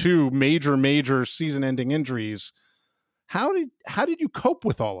 2 major season-ending injuries. How did you cope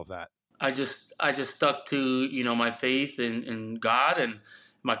with all of that? I just stuck to, my faith in God and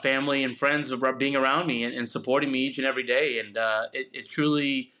my family and friends being around me and supporting me each and every day. And it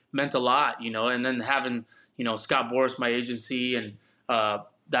truly meant a lot, and then having, Scott Boras, my agency, and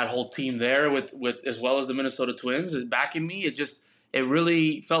that whole team there with as well as the Minnesota Twins backing me. It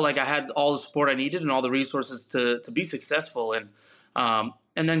really felt like I had all the support I needed and all the resources to be successful.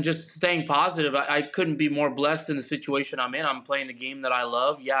 And then just staying positive. I couldn't be more blessed in the situation I'm in. I'm playing the game that I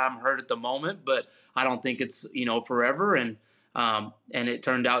love. Yeah, I'm hurt at the moment, but I don't think it's, forever. And it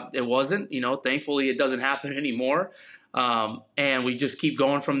turned out it wasn't. Thankfully it doesn't happen anymore. And we just keep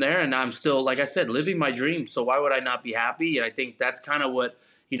going from there. And I'm still, like I said, living my dream. So why would I not be happy? And I think that's kind of what,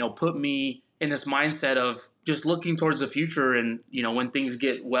 put me in this mindset of just looking towards the future. And, when things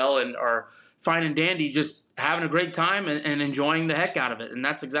get well and are fine and dandy, just having a great time and enjoying the heck out of it. And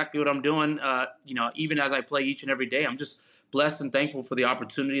that's exactly what I'm doing. Even as I play each and every day, I'm just blessed and thankful for the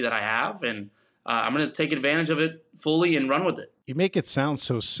opportunity that I have. And I'm going to take advantage of it fully and run with it. You make it sound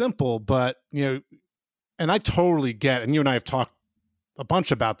so simple, but, and I totally get, and you and I have talked a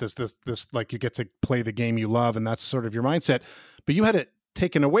bunch about this, like you get to play the game you love, and that's sort of your mindset, but you had it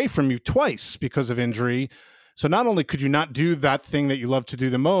taken away from you twice because of injury. So not only could you not do that thing that you love to do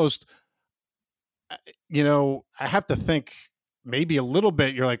the most, I have to think maybe a little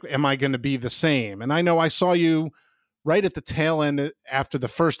bit, you're like, am I going to be the same? And I know I saw you right at the tail end after the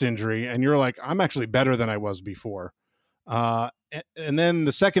first injury, and you're like, I'm actually better than I was before. And then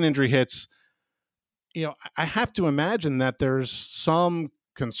the second injury hits, I have to imagine that there's some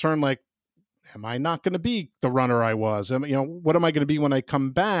concern, like, am I not going to be the runner I was? What am I going to be when I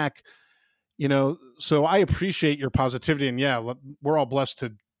come back? So I appreciate your positivity, and yeah, we're all blessed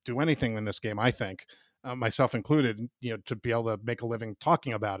to do anything in this game, I think, myself included, to be able to make a living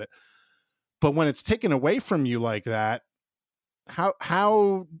talking about it. But when it's taken away from you like that,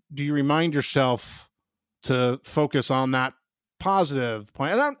 how do you remind yourself to focus on that positive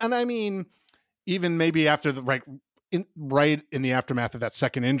point? And I mean, even maybe after right in the aftermath of that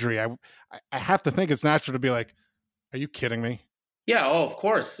second injury, I have to think it's natural to be like, are you kidding me? Yeah, of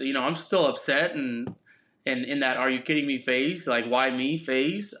course. I'm still upset and in that "are you kidding me" phase, like why me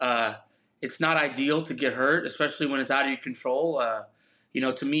phase. It's not ideal to get hurt, especially when it's out of your control.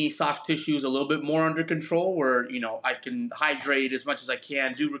 To me, soft tissue is a little bit more under control where, I can hydrate as much as I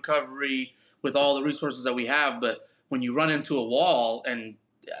can, do recovery with all the resources that we have. But when you run into a wall and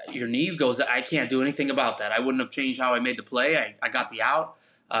your knee goes, I can't do anything about that. I wouldn't have changed how I made the play. I got the out.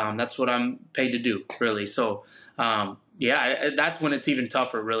 That's what I'm paid to do, really. So, that's when it's even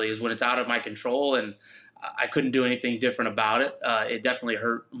tougher, really, is when it's out of my control and I couldn't do anything different about it. It definitely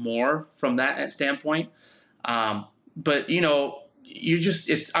hurt more from that standpoint. But,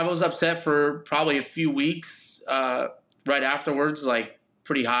 I was upset for probably a few weeks right afterwards, like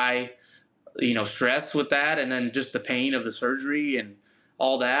pretty high, stress with that. And then just the pain of the surgery and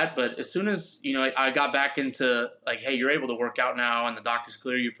all that. But as soon as, I got back into like, hey, you're able to work out now and the doctors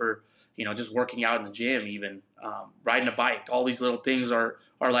clear you for, just working out in the gym, even riding a bike, all these little things are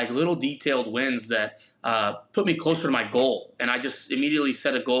like little detailed wins that put me closer to my goal. And I just immediately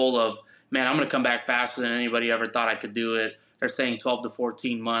set a goal of, man, I'm going to come back faster than anybody ever thought I could do it. They're saying 12 to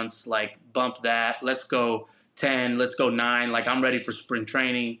 14 months, like bump that. Let's go 10, let's go 9. Like I'm ready for spring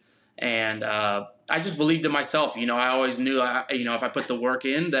training. And I just believed in myself. I always knew, if I put the work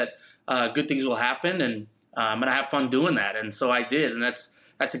in that good things will happen and I'm going to have fun doing that. And so I did. And that's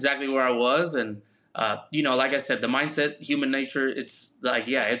exactly where I was. And, like I said, the mindset, human nature, it's like,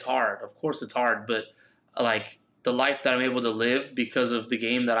 yeah, it's hard. Of course it's hard. But like the life that I'm able to live because of the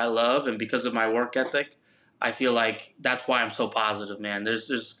game that I love and because of my work ethic, I feel like that's why I'm so positive, man.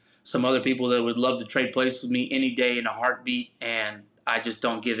 There's some other people that would love to trade places with me any day in a heartbeat. And I just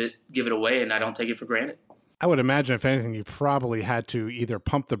don't give it away and I don't take it for granted. I would imagine, if anything, you probably had to either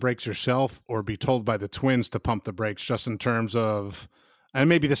pump the brakes yourself or be told by the twins to pump the brakes, just in terms of, and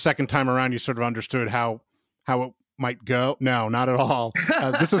maybe the second time around you sort of understood how it might go. No, not at all.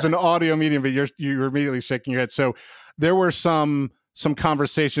 This is an audio medium, but you're immediately shaking your head. So there were some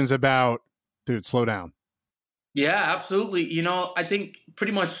conversations about, dude, slow down. Yeah, absolutely. I think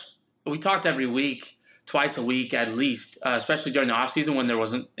pretty much we talked every week, twice a week at least, especially during the off season when there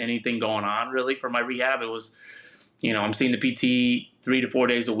wasn't anything going on really for my rehab. It was, I'm seeing the PT 3 to 4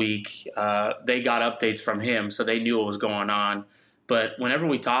 days a week. They got updates from him, so they knew what was going on. But whenever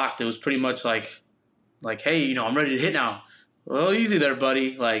we talked, it was pretty much like, hey, I'm ready to hit now. Well, easy there,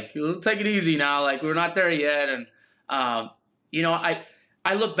 buddy. Like, we'll take it easy now. Like, we're not there yet. And,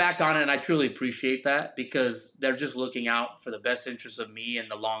 I look back on it and I truly appreciate that because they're just looking out for the best interest of me in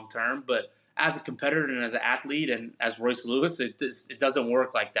the long term. But as a competitor and as an athlete and as Royce Lewis, it doesn't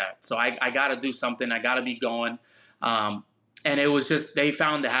work like that. So I got to do something. I got to be going. And it was just, they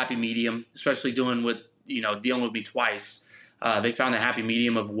found the happy medium, especially dealing with me twice. They found the happy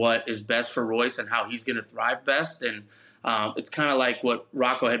medium of what is best for Royce and how he's going to thrive best. And it's kind of like what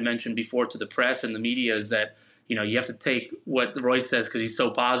Rocco had mentioned before to the press and the media is that, you have to take what Royce says because he's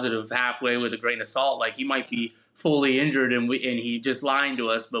so positive halfway with a grain of salt. Like he might be fully injured and he just lying to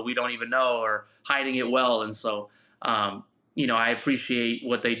us, but we don't even know or hiding it well. And so, I appreciate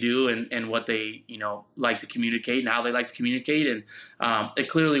what they do and what they, like to communicate and how they like to communicate. And it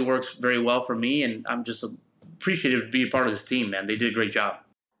clearly works very well for me. And I'm just appreciative to be a part of this team, man. They did a great job.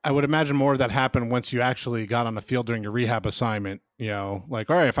 I would imagine more of that happened once you actually got on the field during your rehab assignment, like,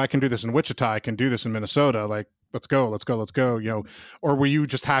 all right, if I can do this in Wichita, I can do this in Minnesota. Like, let's go. Or were you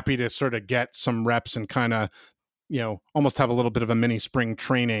just happy to sort of get some reps and kind of, almost have a little bit of a mini spring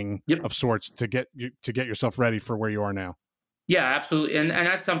training of sorts to get yourself ready for where you are now? Yeah, absolutely. And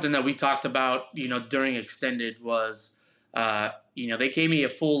that's something that we talked about, during extended was, they gave me a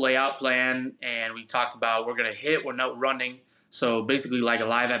full layout plan and we talked about we're going to hit, we're not running. So basically like a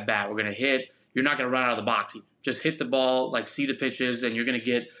live at bat, we're going to hit. You're not going to run out of the box. Just hit the ball, like see the pitches, and you're going to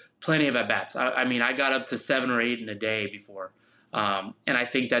get plenty of at bats. I got up to 7 or 8 in a day before. And I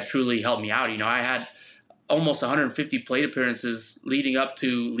think that truly helped me out. I had almost 150 plate appearances leading up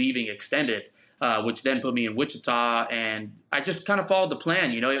to leaving extended, which then put me in Wichita. And I just kind of followed the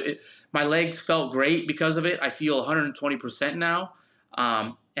plan. My legs felt great because of it. I feel 120% now.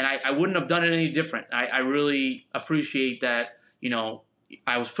 And I wouldn't have done it any different. I really appreciate that,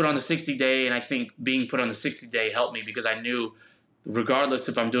 I was put on the 60-day, and I think being put on the 60-day helped me because I knew regardless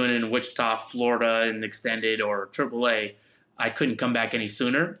if I'm doing it in Wichita, Florida, in extended or AAA, I couldn't come back any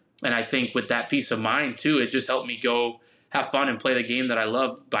sooner. And I think with that peace of mind, too, it just helped me go have fun and play the game that I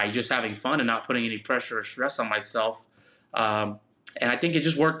love by just having fun and not putting any pressure or stress on myself. And I think it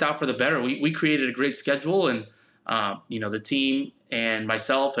just worked out for the better. We created a great schedule, and the team and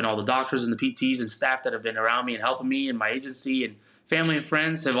myself and all the doctors and the PTs and staff that have been around me and helping me and my agency and family and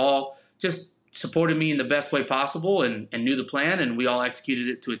friends have all just supported me in the best way possible and knew the plan, and we all executed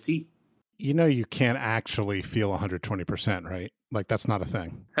it to a T. you can't actually feel 120%, right? Like that's not a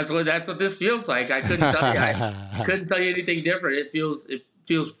thing. That's what this feels like. I couldn't tell you. I couldn't tell you anything different. It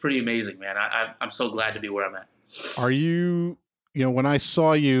feels pretty amazing, man. I'm so glad to be where I'm at. Are you, when I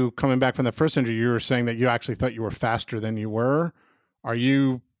saw you coming back from the first injury, you were saying that you actually thought you were faster than you were. Are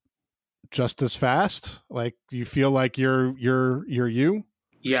you just as fast? Like, do you feel like you're you?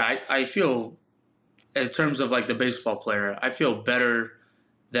 Yeah, I feel, in terms of like the baseball player, I feel better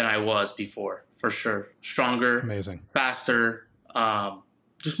than I was before, for sure. Stronger, amazing, faster,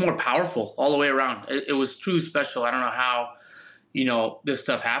 just more powerful all the way around. It was truly special. I don't know how, this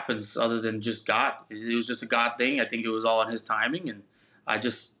stuff happens other than just God. It was just a God thing. I think it was all in his timing. And I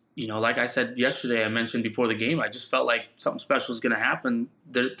just, like I said yesterday, I mentioned before the game, I just felt like something special is going to happen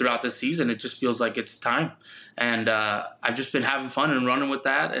throughout the season. It just feels like it's time. And I've just been having fun and running with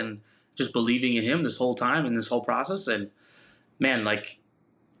that and just believing in him this whole time and this whole process. And man, like,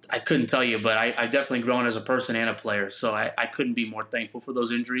 I couldn't tell you, but I've definitely grown as a person and a player. So I couldn't be more thankful for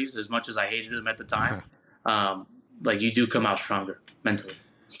those injuries as much as I hated them at the time. Like, you do come out stronger mentally.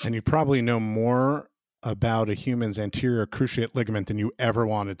 And you probably know more about a human's anterior cruciate ligament than you ever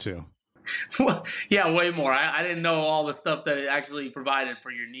wanted to. Well, yeah, way more. I didn't know all the stuff that it actually provided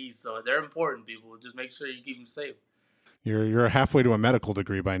for your knees. So they're important, people. Just make sure you keep them safe. You're halfway to a medical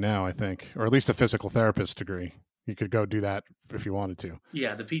degree by now, I think, or at least a physical therapist degree. You could go do that if you wanted to.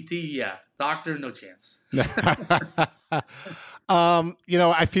 Yeah, the PT, yeah. Doctor, no chance.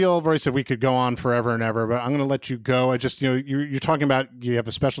 I feel, Royce, that we could go on forever and ever, but I'm going to let you go. I just, you're talking about you have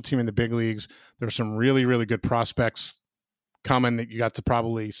a special team in the big leagues. There's some really, really good prospects coming that you got to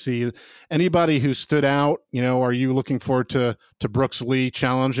probably see. Anybody who stood out, are you looking forward to Brooks Lee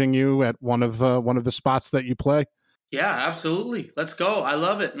challenging you at one of the spots that you play? Yeah, absolutely. Let's go. I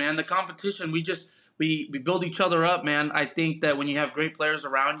love it, man. The competition, we build each other up, man. I think that when you have great players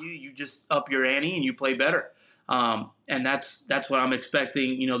around you, you just up your ante and you play better. And that's what I'm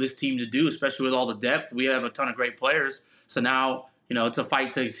expecting, this team to do, especially with all the depth. We have a ton of great players. So now, it's a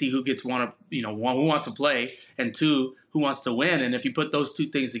fight to see who gets one, who wants to play, and two, who wants to win. And if you put those two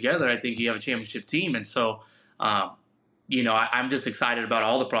things together, I think you have a championship team. And so, I'm just excited about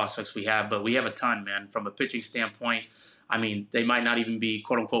all the prospects we have, but we have a ton, man, from a pitching standpoint. I mean, they might not even be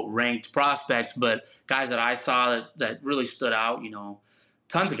quote unquote ranked prospects, but guys that I saw that really stood out,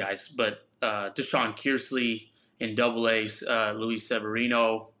 tons of guys, but Deshaun Kearsley in AA, Luis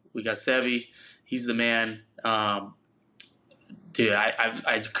Severino, we got Sevy. He's the man. Dude,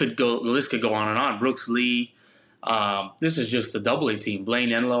 I could go, the list could go on and on. Brooks Lee. This is just the AA team. Blaine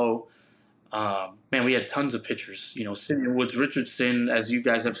Enlow. Man, we had tons of pitchers. Simeon Woods Richardson, as you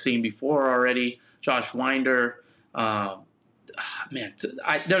guys have seen before already. Josh Winder.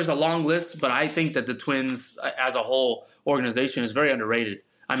 There's a long list, but I think that the Twins as a whole organization is very underrated.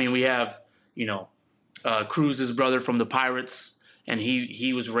 I mean, we have, Cruz's brother from the Pirates, and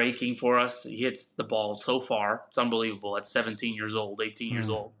he was raking for us. He hits the ball so far. It's unbelievable at 17 years old, 18 years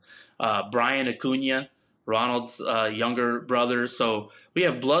old. Brian Acuna, Ronald's younger brother. So we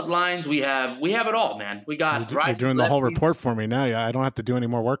have bloodlines. We have it all, man. We got You're doing the whole report for me now. Yeah, I don't have to do any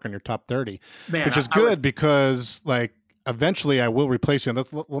more work on your top 30, man, which is good because, like, eventually I will replace you.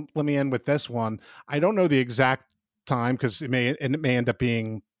 Let me end with this one. I don't know the exact time because it may end up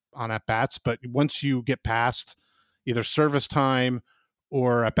being on at bats, but once you get past either service time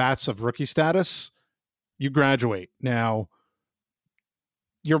or at bats of rookie status, you graduate. Now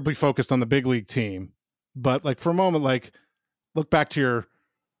you'll be focused on the big league team, but like for a moment, like look back to your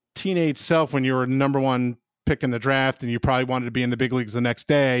teenage self when you were number one pick in the draft and you probably wanted to be in the big leagues the next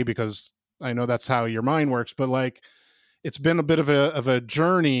day, because I know that's how your mind works, but like it's been a bit of a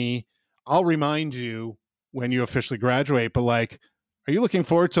journey. I'll remind you when you officially graduate, but like, are you looking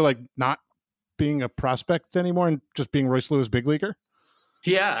forward to like not being a prospect anymore and just being Royce Lewis big leaguer?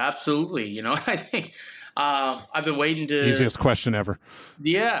 Yeah, absolutely. I think I've been waiting to. Easiest question ever.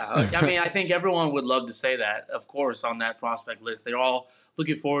 Yeah. I mean, I think everyone would love to say that, of course, on that prospect list. They're all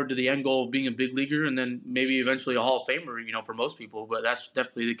looking forward to the end goal of being a big leaguer and then maybe eventually a Hall of Famer, for most people. But that's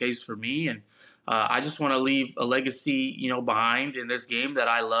definitely the case for me. And I just want to leave a legacy, behind in this game that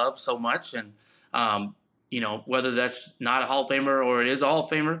I love so much. And, whether that's not a Hall of Famer or it is a Hall of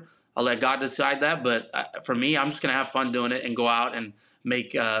Famer, I'll let God decide that. But for me, I'm just going to have fun doing it and go out and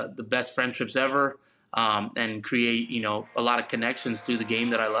make the best friendships ever and create, a lot of connections through the game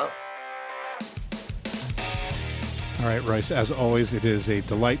that I love. All right, Royce, as always, it is a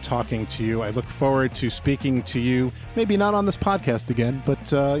delight talking to you. I look forward to speaking to you, maybe not on this podcast again,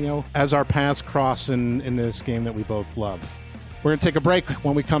 but, as our paths cross in this game that we both love. We're going to take a break.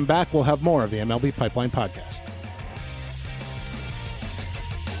 When we come back, we'll have more of the MLB Pipeline Podcast.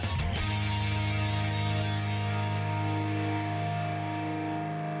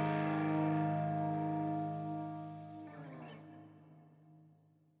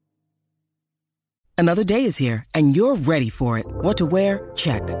 Another day is here, and you're ready for it. What to wear?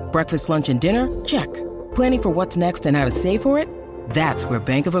 Check. Breakfast, lunch, and dinner? Check. Planning for what's next and how to save for it? That's where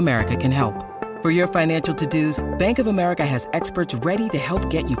Bank of America can help. For your financial to-dos, Bank of America has experts ready to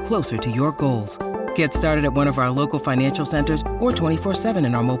help get you closer to your goals. Get started at one of our local financial centers or 24/7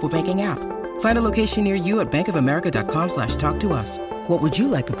 in our mobile banking app. Find a location near you at bankofamerica.com/talktous. What would you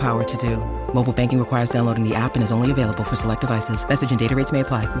like the power to do? Mobile banking requires downloading the app and is only available for select devices. Message and data rates may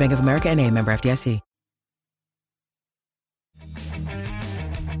apply. Bank of America N.A., member FDIC.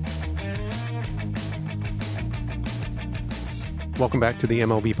 Welcome back to the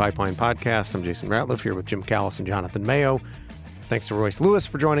MLB Pipeline Podcast. I'm Jason Ratliff here with Jim Callis and Jonathan Mayo. Thanks to Royce Lewis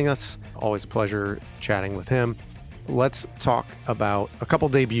for joining us. Always a pleasure chatting with him. Let's talk about a couple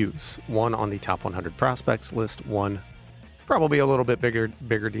debuts. One on the top 100 prospects list. One probably a little bit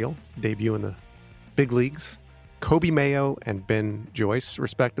bigger deal. Debut in the big leagues. Kobe Mayo and Ben Joyce,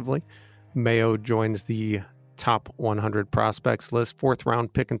 respectively. Mayo joins the top 100 prospects list. 4th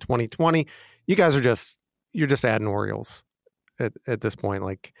round pick in 2020. You guys you're just adding Orioles at this point.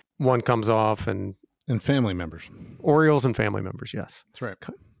 Like, one comes off and family members. Orioles and family members, yes. That's right.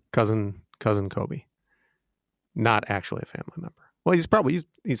 Cousin Kobe. Not actually a family member. Well,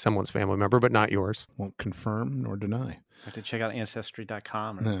 he's someone's family member, but not yours. Won't confirm nor deny. I have to check out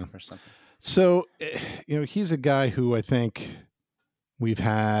Ancestry.com or something. So, he's a guy who I think we've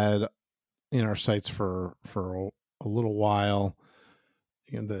had in our sights for a little while.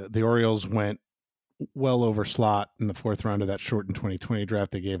 The Orioles went well over slot in the 4th round of that shortened 2020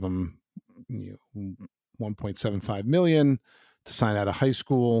 draft. They gave him $1.75 million to sign out of high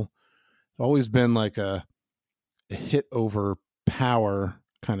school. Always been like a hit over power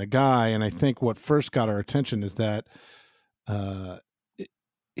kind of guy. And I think what first got our attention is that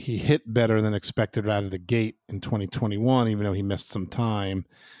he hit better than expected out of the gate in 2021, even though he missed some time.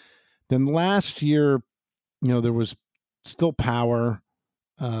 Then last year, there was still power.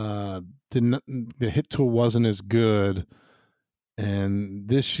 The hit tool wasn't as good. And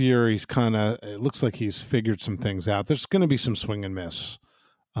this year it looks like he's figured some things out. There's going to be some swing and miss.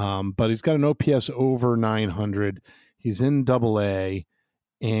 But he's got an OPS over 900. He's in AA,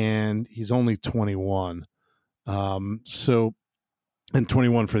 and he's only 21. And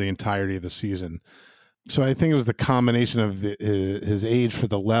 21 for the entirety of the season. So I think it was the combination of his age for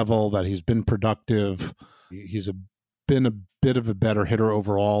the level that he's been productive. He's been a bit of a better hitter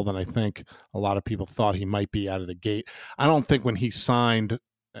overall than I think a lot of people thought he might be out of the gate. I don't think when he signed,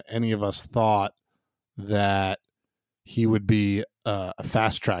 any of us thought that he would be a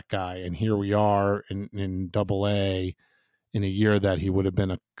fast track guy. And here we are in AA in a year that he would have been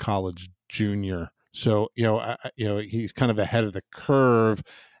a college junior. So, he's kind of ahead of the curve,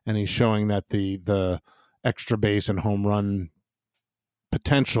 and he's showing that the extra base and home run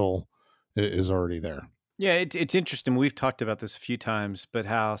potential is already there. Yeah, it's interesting. We've talked about this a few times, but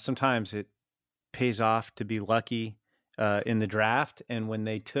how sometimes it pays off to be lucky in the draft. And when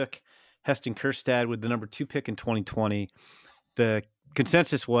they took Heston Kjerstad with the number 2 pick in 2020, the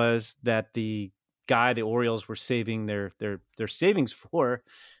consensus was that the guy the Orioles were saving their savings for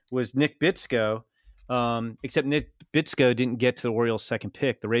was Nick Bitsko. Except Nick Bitsko didn't get to the Orioles' 2nd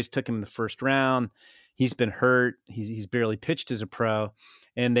pick. The Rays took him in the 1st round. He's been hurt. He's barely pitched as a pro,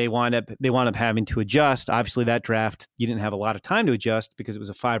 and they wound up having to adjust. Obviously, that draft, you didn't have a lot of time to adjust because it was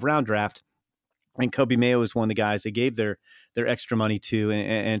a 5-round draft. And Kobe Mayo was one of the guys they gave their extra money to,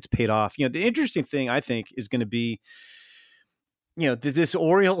 and it's paid off. The interesting thing I think is going to be, this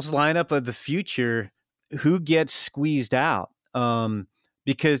Orioles lineup of the future, who gets squeezed out?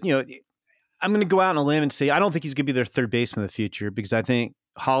 Because I'm going to go out on a limb and say I don't think he's going to be their 3rd baseman of the future, because I think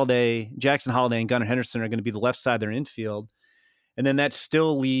Jackson Holliday and Gunnar Henderson are going to be the left side of their infield. And then that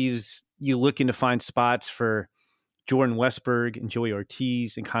still leaves you looking to find spots for Jordan Westberg and Joey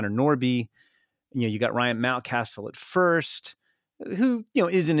Ortiz and Connor Norby. You got Ryan Mountcastle at first, who,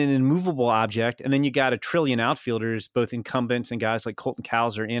 isn't an immovable object. And then you got a trillion outfielders, both incumbents and guys like Colton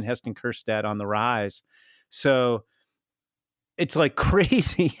Cowser and Heston Kjerstad on the rise. So it's like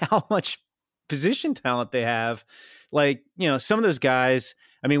crazy how much position talent they have. Like, some of those guys,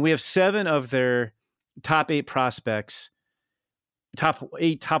 we have 7 of their top 8 prospects, top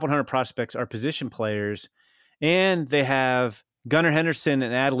 100 prospects are position players. And they have Gunnar Henderson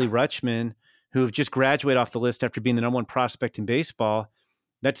and Adley Rutschman, who have just graduated off the list after being the number 1 prospect in baseball.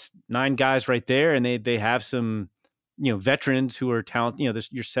 That's 9 guys right there. And they have some, veterans who are talented.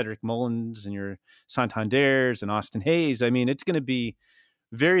 There's your Cedric Mullins and your Santanders and Austin Hayes. It's going to be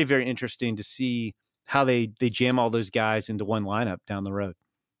very, very interesting to see how they jam all those guys into one lineup down the road.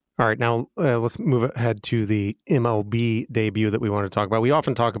 All right, now let's move ahead to the MLB debut that we want to talk about. We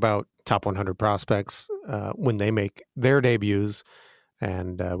often talk about top 100 prospects when they make their debuts,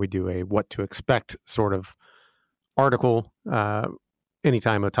 and we do a what to expect sort of article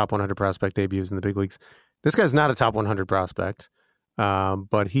anytime a top 100 prospect debuts in the big leagues. This guy's not a top 100 prospect,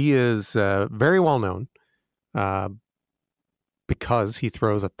 but he is very well known because he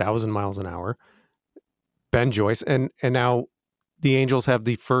throws 1,000 miles an hour. Ben Joyce, and now the Angels have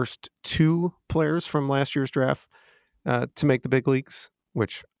the first two players from last year's draft to make the big leagues,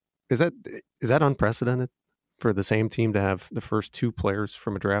 which is that unprecedented for the same team to have the first two players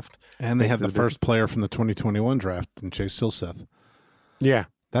from a draft? And they have the first player from the 2021 draft in Chase Silseth. Yeah.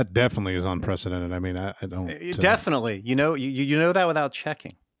 That definitely is unprecedented. I mean, I don't... Definitely. You know that without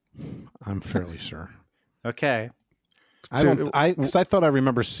checking. I'm fairly sure. Okay. Because I thought I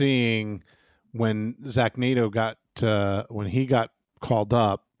remember seeing when Zach Nato got called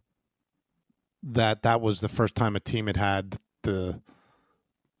up, that was the first time a team had the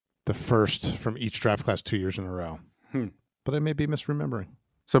first from each draft class 2 years in a row. But I may be misremembering.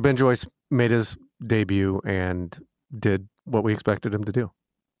 So Ben Joyce made his debut and did what we expected him to do,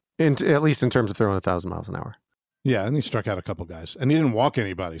 at least in terms of throwing 1,000 miles an hour. Yeah, and he struck out a couple guys, and he didn't walk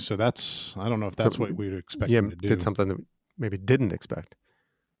anybody. So I don't know if that's what we'd expect him to do. Did something that we maybe didn't expect.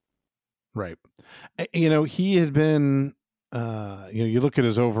 Right. He had been, you look at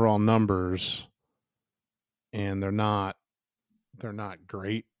his overall numbers and they're not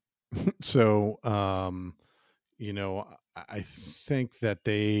great. So, I think that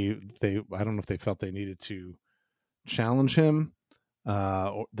I don't know if they felt they needed to challenge him.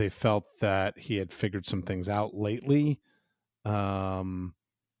 Or they felt that he had figured some things out lately. I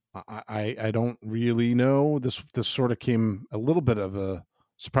don't really know. This sort of came a little bit of a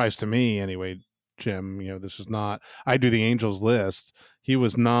surprise to me anyway, Jim. This is not, I do the Angels list. He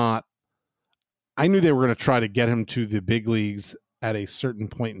was not, I knew they were going to try to get him to the big leagues at a certain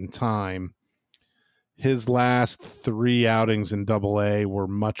point in time. His last 3 outings in Double-A were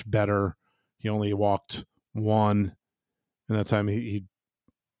much better. He only walked 1. And that time he'd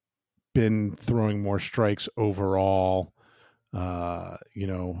been throwing more strikes overall. He had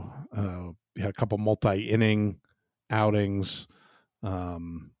a couple multi-inning outings. So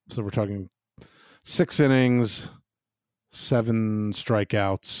we're talking 6 innings, 7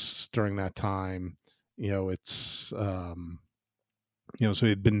 strikeouts during that time. So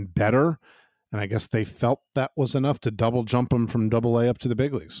he'd been better. And I guess they felt that was enough to double jump him from Double-A up to the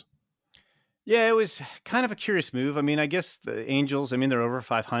big leagues. Yeah, it was kind of a curious move. I mean, I guess the Angels, they're over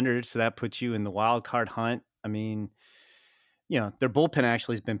 500, so that puts you in the wild card hunt. I mean, their bullpen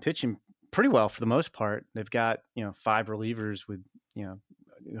actually has been pitching pretty well for the most part. They've got, 5 relievers with, who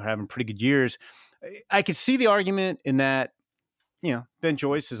are having pretty good years. I could see the argument in that, Ben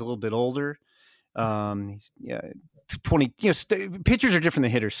Joyce is a little bit older. He's 20, pitchers are different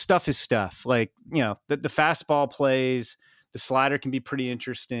than hitters. Stuff is stuff. Like, the fastball plays, the slider can be pretty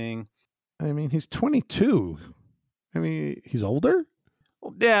interesting. I mean, he's 22. I mean, he's older?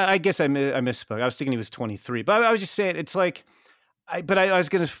 Yeah, I guess I misspoke. I was thinking he was 23. But I was just saying, it's like, I was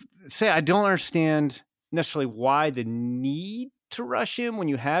going to say, I don't understand necessarily why the need to rush him when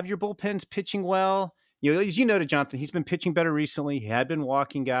you have your bullpens pitching well. As you noted, Jonathan, he's been pitching better recently. He had been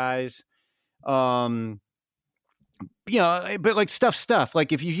walking guys. But like stuff.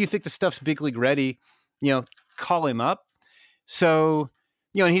 Like if you think the stuff's big league ready, call him up. So,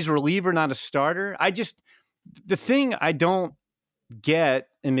 and he's a reliever, not a starter. The thing I don't get,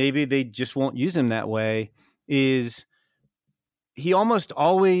 and maybe they just won't use him that way, is he almost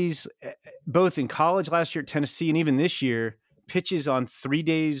always, both in college last year at Tennessee and even this year, pitches on 3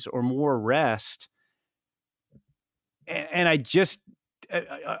 days or more rest. And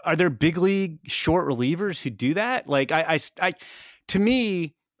are there big league short relievers who do that? Like to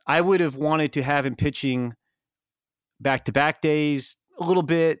me, I would have wanted to have him pitching back-to-back days a little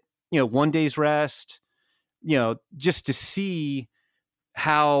bit, 1 day's rest, just to see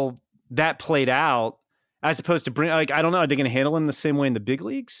how that played out, as opposed to I don't know, are they going to handle him the same way in the big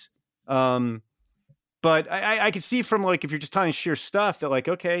leagues? But I could see from if you're just talking sheer stuff that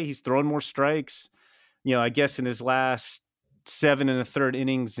okay, he's throwing more strikes. I guess in his last 7 1/3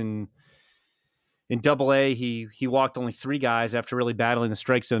 innings in Double-A, he walked only 3 guys after really battling the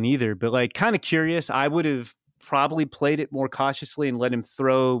strike zone either. But kind of curious, I would have probably played it more cautiously and let him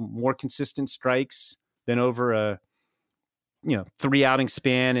throw more consistent strikes than over a 3 outing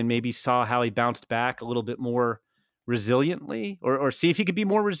span, and maybe saw how he bounced back a little bit more resiliently, or see if he could be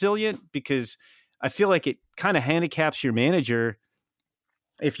more resilient, because I feel like it kind of handicaps your manager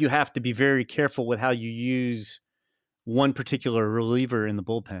if you have to be very careful with how you use one particular reliever in the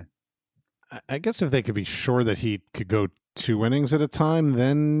bullpen. I guess if they could be sure that he could go 2 innings at a time,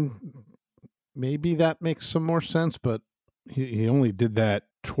 then maybe that makes some more sense. But he only did that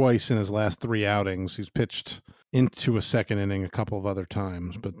twice in his last 3 outings. He's pitched into a second inning a couple of other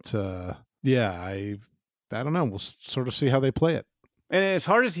times. But yeah, I don't know. We'll sort of see how they play it. And as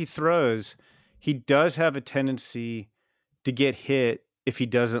hard as he throws, he does have a tendency to get hit if he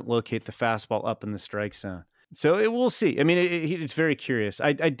doesn't locate the fastball up in the strike zone. So we'll see. I mean, it's very curious.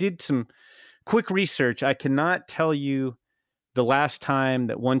 I did some quick research. I cannot tell you the last time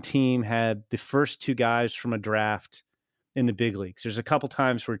that one team had the first 2 guys from a draft in the big leagues. There's a couple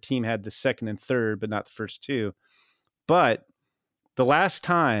times where a team had the second and third, but not the first 2. But the last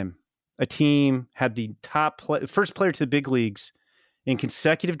time a team had the first player to the big leagues in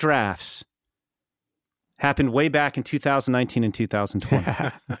consecutive drafts happened way back in 2019 and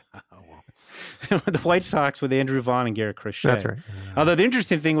 2020. The White Sox with Andrew Vaughn and Garrett Crochet. That's right. Although the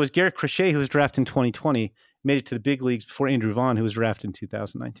interesting thing was Garrett Crochet, who was drafted in 2020, made it to the big leagues before Andrew Vaughn, who was drafted in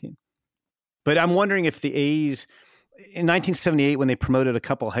 2019. But I'm wondering if the A's, in 1978, when they promoted a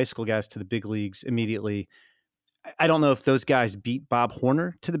couple of high school guys to the big leagues immediately, I don't know if those guys beat Bob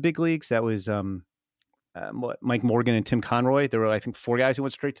Horner to the big leagues. That was Mike Morgan and Tim Conroy. There were, I think, 4 guys who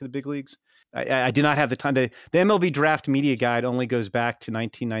went straight to the big leagues. I did not have the time. The MLB Draft Media Guide only goes back to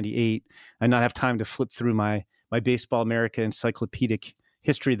 1998. I did not have time to flip through my Baseball America encyclopedic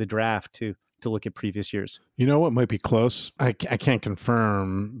history of the draft to look at previous years. You know what might be close? I can't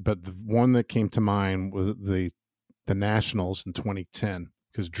confirm, but the one that came to mind was the Nationals in 2010,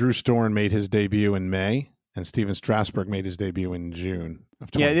 because Drew Storen made his debut in May and Steven Strasburg made his debut in June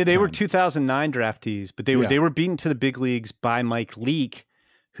of 2010. Yeah, they were 2009 draftees, but they were beaten to the big leagues by Mike Leake,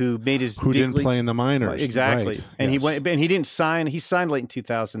 who made his didn't play in the minors. Exactly. Right. And he went, and he didn't sign. He signed late in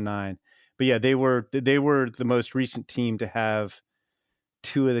 2009. But yeah, they were the most recent team to have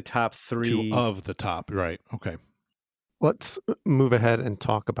 2 of the top 3. 2 of the top. Right. Okay. Let's move ahead and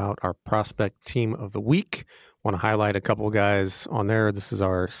talk about our prospect team of the week. Want to highlight a couple of guys on there. This is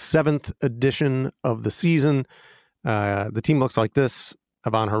our 7th edition of the season. The team looks like this: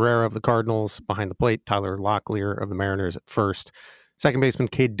 Ivan Herrera of the Cardinals behind the plate, Tyler Locklear of the Mariners at first, second baseman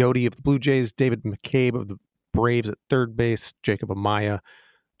Cade Doughty of the Blue Jays, David McCabe of the Braves at third base, Jacob Amaya,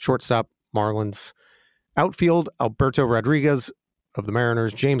 shortstop Marlins, outfield Alberto Rodriguez of the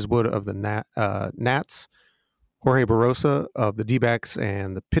Mariners, James Wood of the Nats, Jorge Barrosa of the D-backs,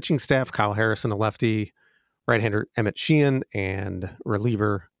 and the pitching staff, Kyle Harrison, a lefty, right-hander Emmett Sheehan, and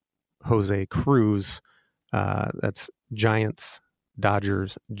reliever Jose Cruz. That's Giants,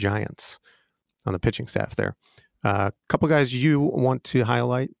 Dodgers, Giants on the pitching staff there. A couple guys you want to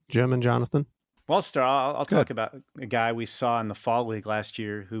highlight, Jim and Jonathan? Well, I'll talk about a guy we saw in the Fall League last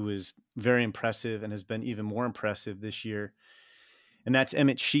year who was very impressive and has been even more impressive this year. And that's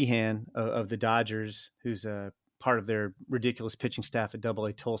Emmett Sheehan of the Dodgers, who's a part of their ridiculous pitching staff at AA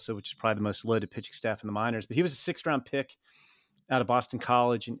Tulsa, which is probably the most loaded pitching staff in the minors. But he was a 6th-round pick out of Boston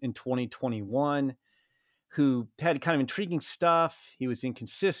College in 2021, who had kind of intriguing stuff. He was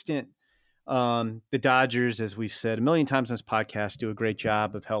inconsistent. The Dodgers, as we've said a million times on this podcast, do a great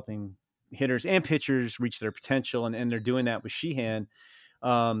job of helping hitters and pitchers reach their potential, and they're doing that with Sheehan.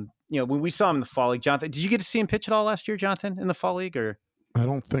 When we saw him in the Fall League, Jonathan, did you get to see him pitch at all last year, Jonathan, in the Fall League? Or I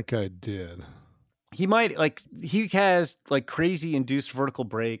don't think I did. He has crazy induced vertical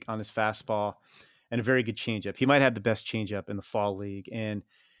break on his fastball and a very good changeup. He might have the best changeup in the Fall League, and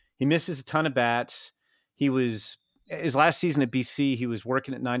he misses a ton of bats. His last season at BC, he was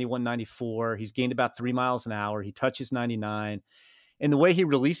working at 91, 94. He's gained about 3 miles an hour. He touches 99. And the way he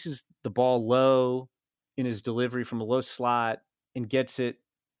releases the ball low in his delivery from a low slot and gets it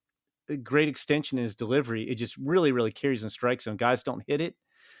a great extension in his delivery, it just really, really carries in the strike zone. Guys don't hit it.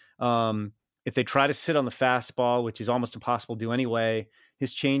 If they try to sit on the fastball, which is almost impossible to do anyway,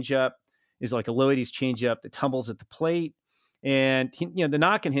 his changeup is like a low 80s changeup that tumbles at the plate. And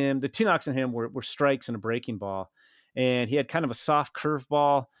the 2 knocks on him were strikes and a breaking ball. And he had kind of a soft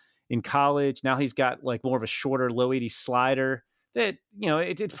curveball in college. Now he's got more of a shorter low 80s slider that,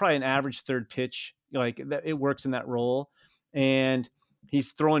 it's probably an average third pitch. It works in that role. And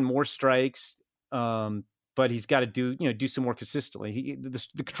he's throwing more strikes, but he's got to do some more consistently.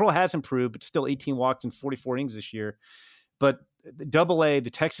 The control has improved, but still 18 walks and 44 innings this year. But AA, the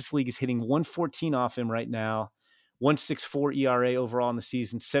Texas League, is hitting 114 off him right now, 1.64 ERA overall in the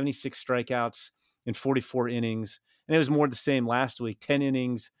season, 76 strikeouts in 44 innings. And it was more the same last week, 10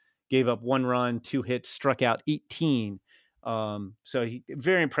 innings, gave up 1 run, 2 hits, struck out 18. So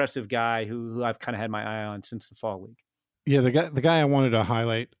very impressive guy who I've kind of had my eye on since the Fall League. Yeah, the guy I wanted to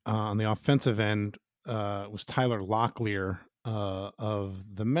highlight on the offensive end was Tyler Locklear of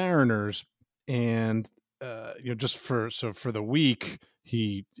the Mariners, and just for the week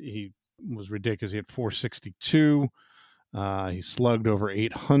he was ridiculous. He had 462. He slugged over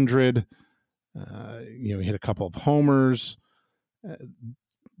 800. He hit a couple of homers.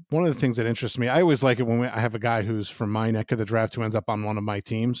 One of the things that interests me, I always like it when I have a guy who's from my neck of the draft who ends up on one of my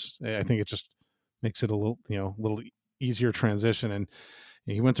teams. I think it just makes it a little easier transition. And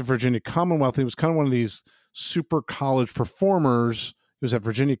he went to Virginia Commonwealth. He was kind of one of these super college performers. He was at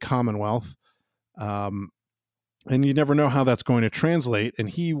Virginia Commonwealth. And you never know how that's going to translate. And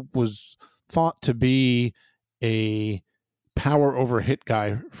he was thought to be a power over hit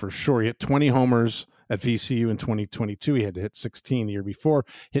guy for sure. He hit 20 homers at VCU in 2022. He had to hit 16 the year before,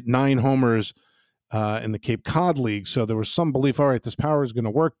 hit 9 homers in the Cape Cod League. So there was some belief, all right, this power is going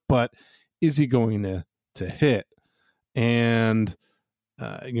to work, but is he going to hit? And,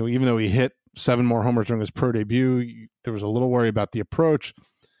 even though he hit 7 more homers during his pro debut, there was a little worry about the approach.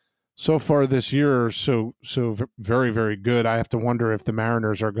 So far this year, so very, very good. I have to wonder if the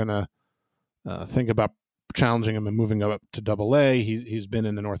Mariners are going to think about challenging him and moving up to Double-A. He's been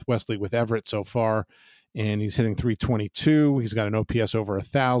in the Northwest League with Everett so far, and he's hitting 322. He's got an OPS over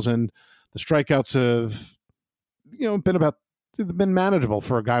 1,000. The strikeouts have, been manageable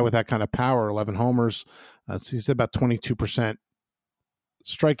for a guy with that kind of power. 11 homers. He's at about 22%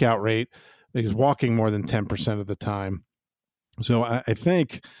 strikeout rate. He's walking more than 10% of the time. So I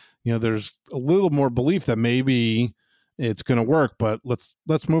think, there's a little more belief that maybe it's going to work, but let's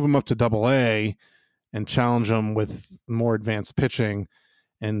move him up to Double-A and challenge him with more advanced pitching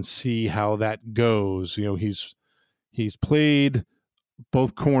and see how that goes. He's played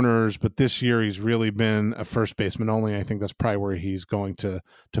both corners, but this year he's really been a first baseman only. I think that's probably where he's going to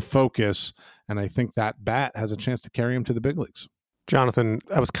focus, and I think that bat has a chance to carry him to the big leagues. Jonathan,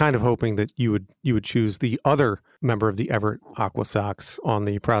 I was kind of hoping that you would choose the other member of the Everett Aqua Sox on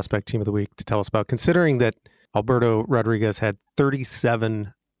the prospect team of the week to tell us about, considering that Alberto Rodriguez had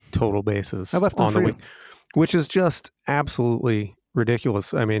 37 total bases on the week, which is just absolutely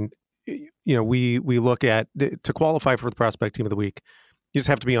ridiculous. I mean, we look at, to qualify for the prospect team of the week, you just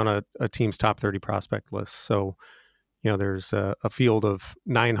have to be on a team's top 30 prospect list. So, there's a field of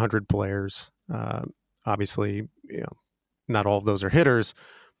 900 players. Obviously, not all of those are hitters,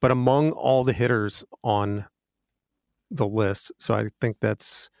 but among all the hitters on the list, so I think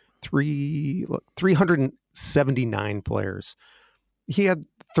that's 379 players. He had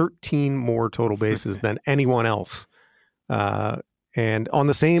 13 more total bases than anyone else. And on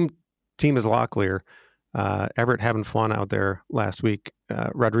the same team as Locklear, Everett having fun out there last week.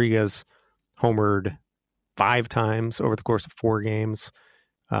 Rodriguez homered 5 times over the course of 4 games,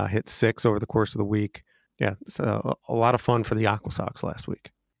 hit 6 over the course of the week. Yeah, it's a lot of fun for the Aqua Sox last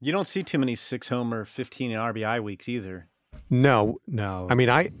week. You don't see too many 6-homer, 15 RBI weeks either. No. I mean,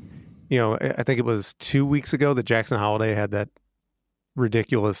 I think it was 2 weeks ago that Jackson Holiday had that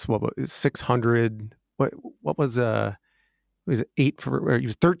ridiculous 600. What was it 8 for? Or he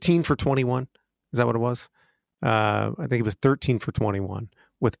was 13 for 21. Is that what it was? I think it was 13 for 21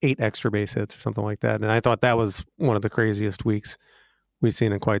 with 8 extra base hits or something like that. And I thought that was one of the craziest weeks we've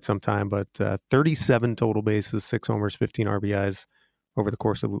seen in quite some time. But 37 total bases, 6 homers, 15 RBIs over the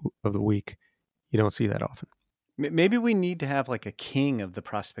course of the week. You don't see that often. Maybe we need to have like a king of the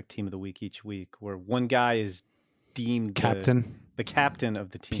prospect team of the week each week, where one guy is deemed the captain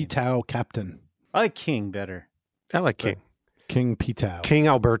of the team. P-Tau captain. I like king better. I like king. King P-Tau. King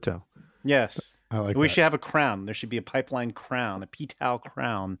Alberto. Yes. I like we that. should have a crown. There should be a pipeline crown, a P-Tau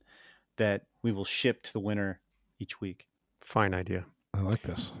crown that we will ship to the winner each week. Fine idea. I like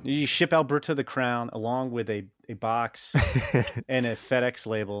this. You ship Alberto the crown along with a box and a FedEx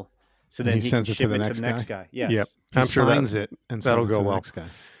label. So then he sends can it ship to it the to next the next guy. guy. Yes. Yep. I'm sure signs it and that'll sends it go to the well. next guy.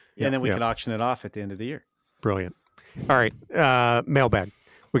 And then we can auction it off at the end of the year. Brilliant. All right. Mailbag.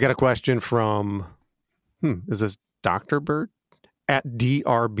 We got a question from, is this Dr. Bird? At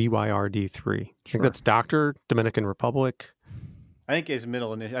DRBYRD3. I think that's Dr. Dominican Republic. I think his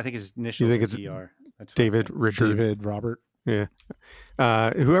initial You think it's DR. That's David Richard. David Robert. Yeah.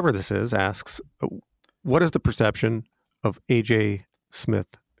 Whoever this is asks, what is the perception of AJ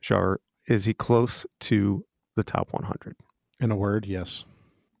Smith Shar? Is he close to the top 100? In a word, yes.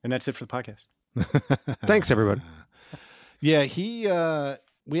 And that's it for the podcast. Thanks, everybody. Yeah,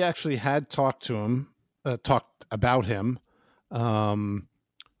 we actually had talked about him. To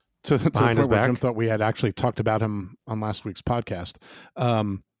the Behind his point where back. Jim thought we had actually talked about him on last week's podcast.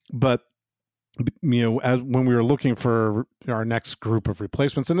 But when we were looking for our next group of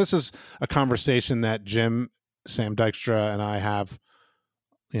replacements, and this is a conversation that Jim, Sam Dykstra, and I have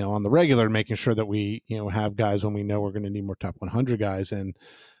on the regular, making sure that we, have guys when we know we're going to need more top 100 guys. And,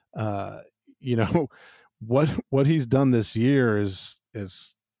 what he's done this year is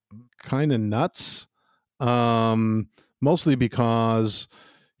kind of nuts. Mostly because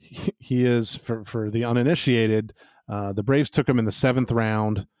he is, for the uninitiated, the Braves took him in the 7th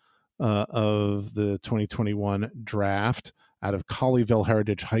round of the 2021 draft out of Colleyville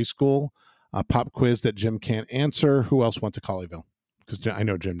Heritage High School. A pop quiz that Jim can't answer. Who else went to Colleyville? Because I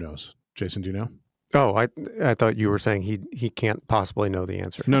know Jim knows. Jason, do you know? Oh, I thought you were saying he can't possibly know the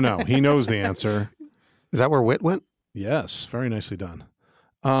answer. No, he knows the answer. Is that where Witt went? Yes, very nicely done.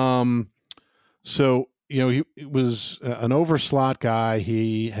 So he was an overslot guy.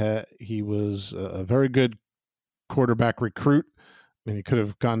 He was a very good quarterback recruit, and he could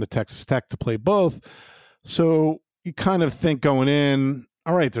have gone to Texas Tech to play both. So you kind of think going in,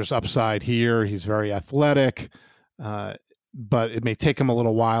 all right, there's upside here. He's very athletic, but it may take him a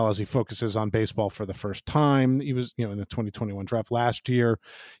little while as he focuses on baseball for the first time. He was, in the 2021 draft last year,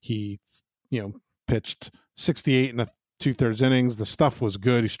 he, pitched 68 and 2/3 innings. The stuff was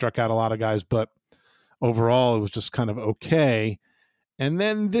good. He struck out a lot of guys, but overall it was just kind of okay. And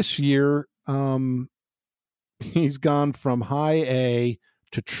then this year, he's gone from high A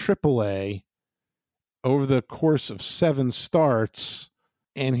to triple A over the course of 7 starts,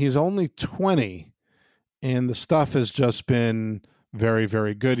 and he's only 20. And the stuff has just been very,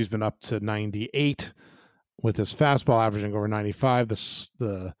 very good. He's been up to 98 with his fastball averaging over 95.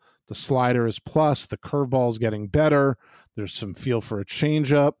 The slider is plus. The curveball is getting better. There's some feel for a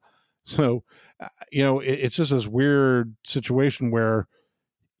changeup. So, it's just this weird situation where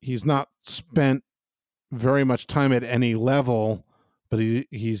he's not spent very much time at any level, but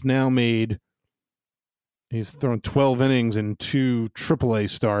he's thrown 12 innings in 2 AAA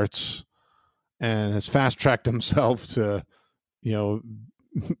starts and has fast-tracked himself to,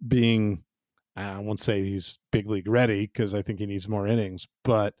 being, I won't say he's big league ready because I think he needs more innings,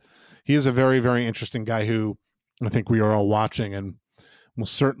 but he is a very, very interesting guy who I think we are all watching and will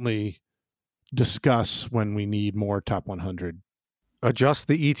certainly discuss when we need more top 100. Adjust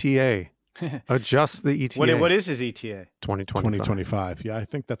the ETA. Adjust the ETA. What is his ETA? 2025. Yeah, I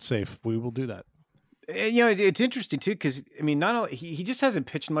think that's safe. We will do that. It's interesting too because not only he just hasn't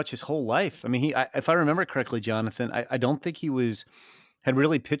pitched much his whole life. If I remember correctly, Jonathan, I don't think he had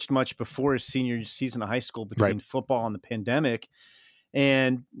really pitched much before his senior season of high school between football and the pandemic.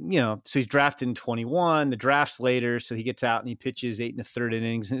 And so he's drafted in 21. The draft's later, so he gets out and he pitches 8 1/3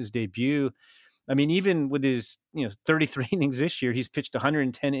 innings in his debut. Even with his 33 innings this year, he's pitched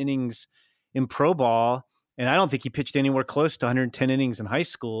 110 innings in pro ball, and I don't think he pitched anywhere close to 110 innings in high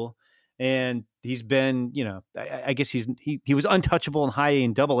school. And he's been, I guess he was untouchable in high A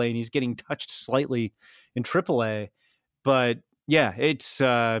and double A, and he's getting touched slightly in triple A. But yeah, it's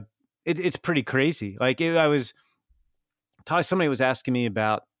pretty crazy. Somebody was asking me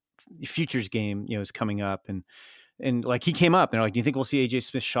about the Futures game, is coming up, and like he came up and they're like, do you think we'll see AJ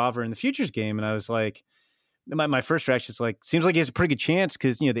Smith-Shawver in the Futures game? And I was like, my first reaction is like, seems like he has a pretty good chance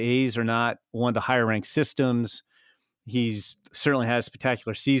because, the A's are not one of the higher ranked systems. He's certainly had a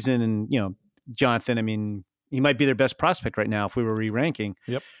spectacular season. And, Jonathan, he might be their best prospect right now if we were re-ranking.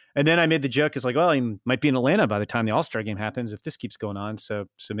 Yep. And then I made the joke. It's like, well, he might be in Atlanta by the time the All-Star game happens if this keeps going on. So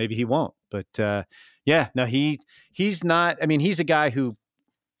maybe he won't. But he's not. He's a guy who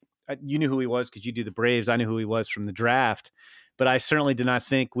you knew who he was because you do the Braves. I knew who he was from the draft. But I certainly did not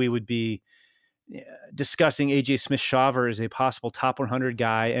think we would be discussing AJ Smith-Shawver as a possible top 100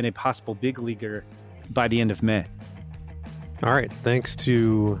 guy and a possible big leaguer by the end of May. All right. Thanks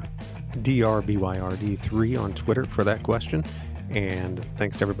to DRBYRD3 on Twitter for that question. And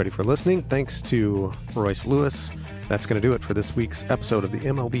thanks to everybody for listening. Thanks to Royce Lewis. That's going to do it for this week's episode of the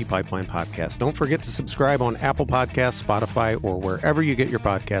MLB Pipeline Podcast. Don't forget to subscribe on Apple Podcasts, Spotify, or wherever you get your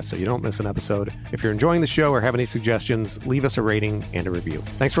podcasts so you don't miss an episode. If you're enjoying the show or have any suggestions, leave us a rating and a review.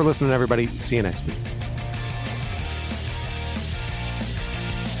 Thanks for listening, everybody. See you next week.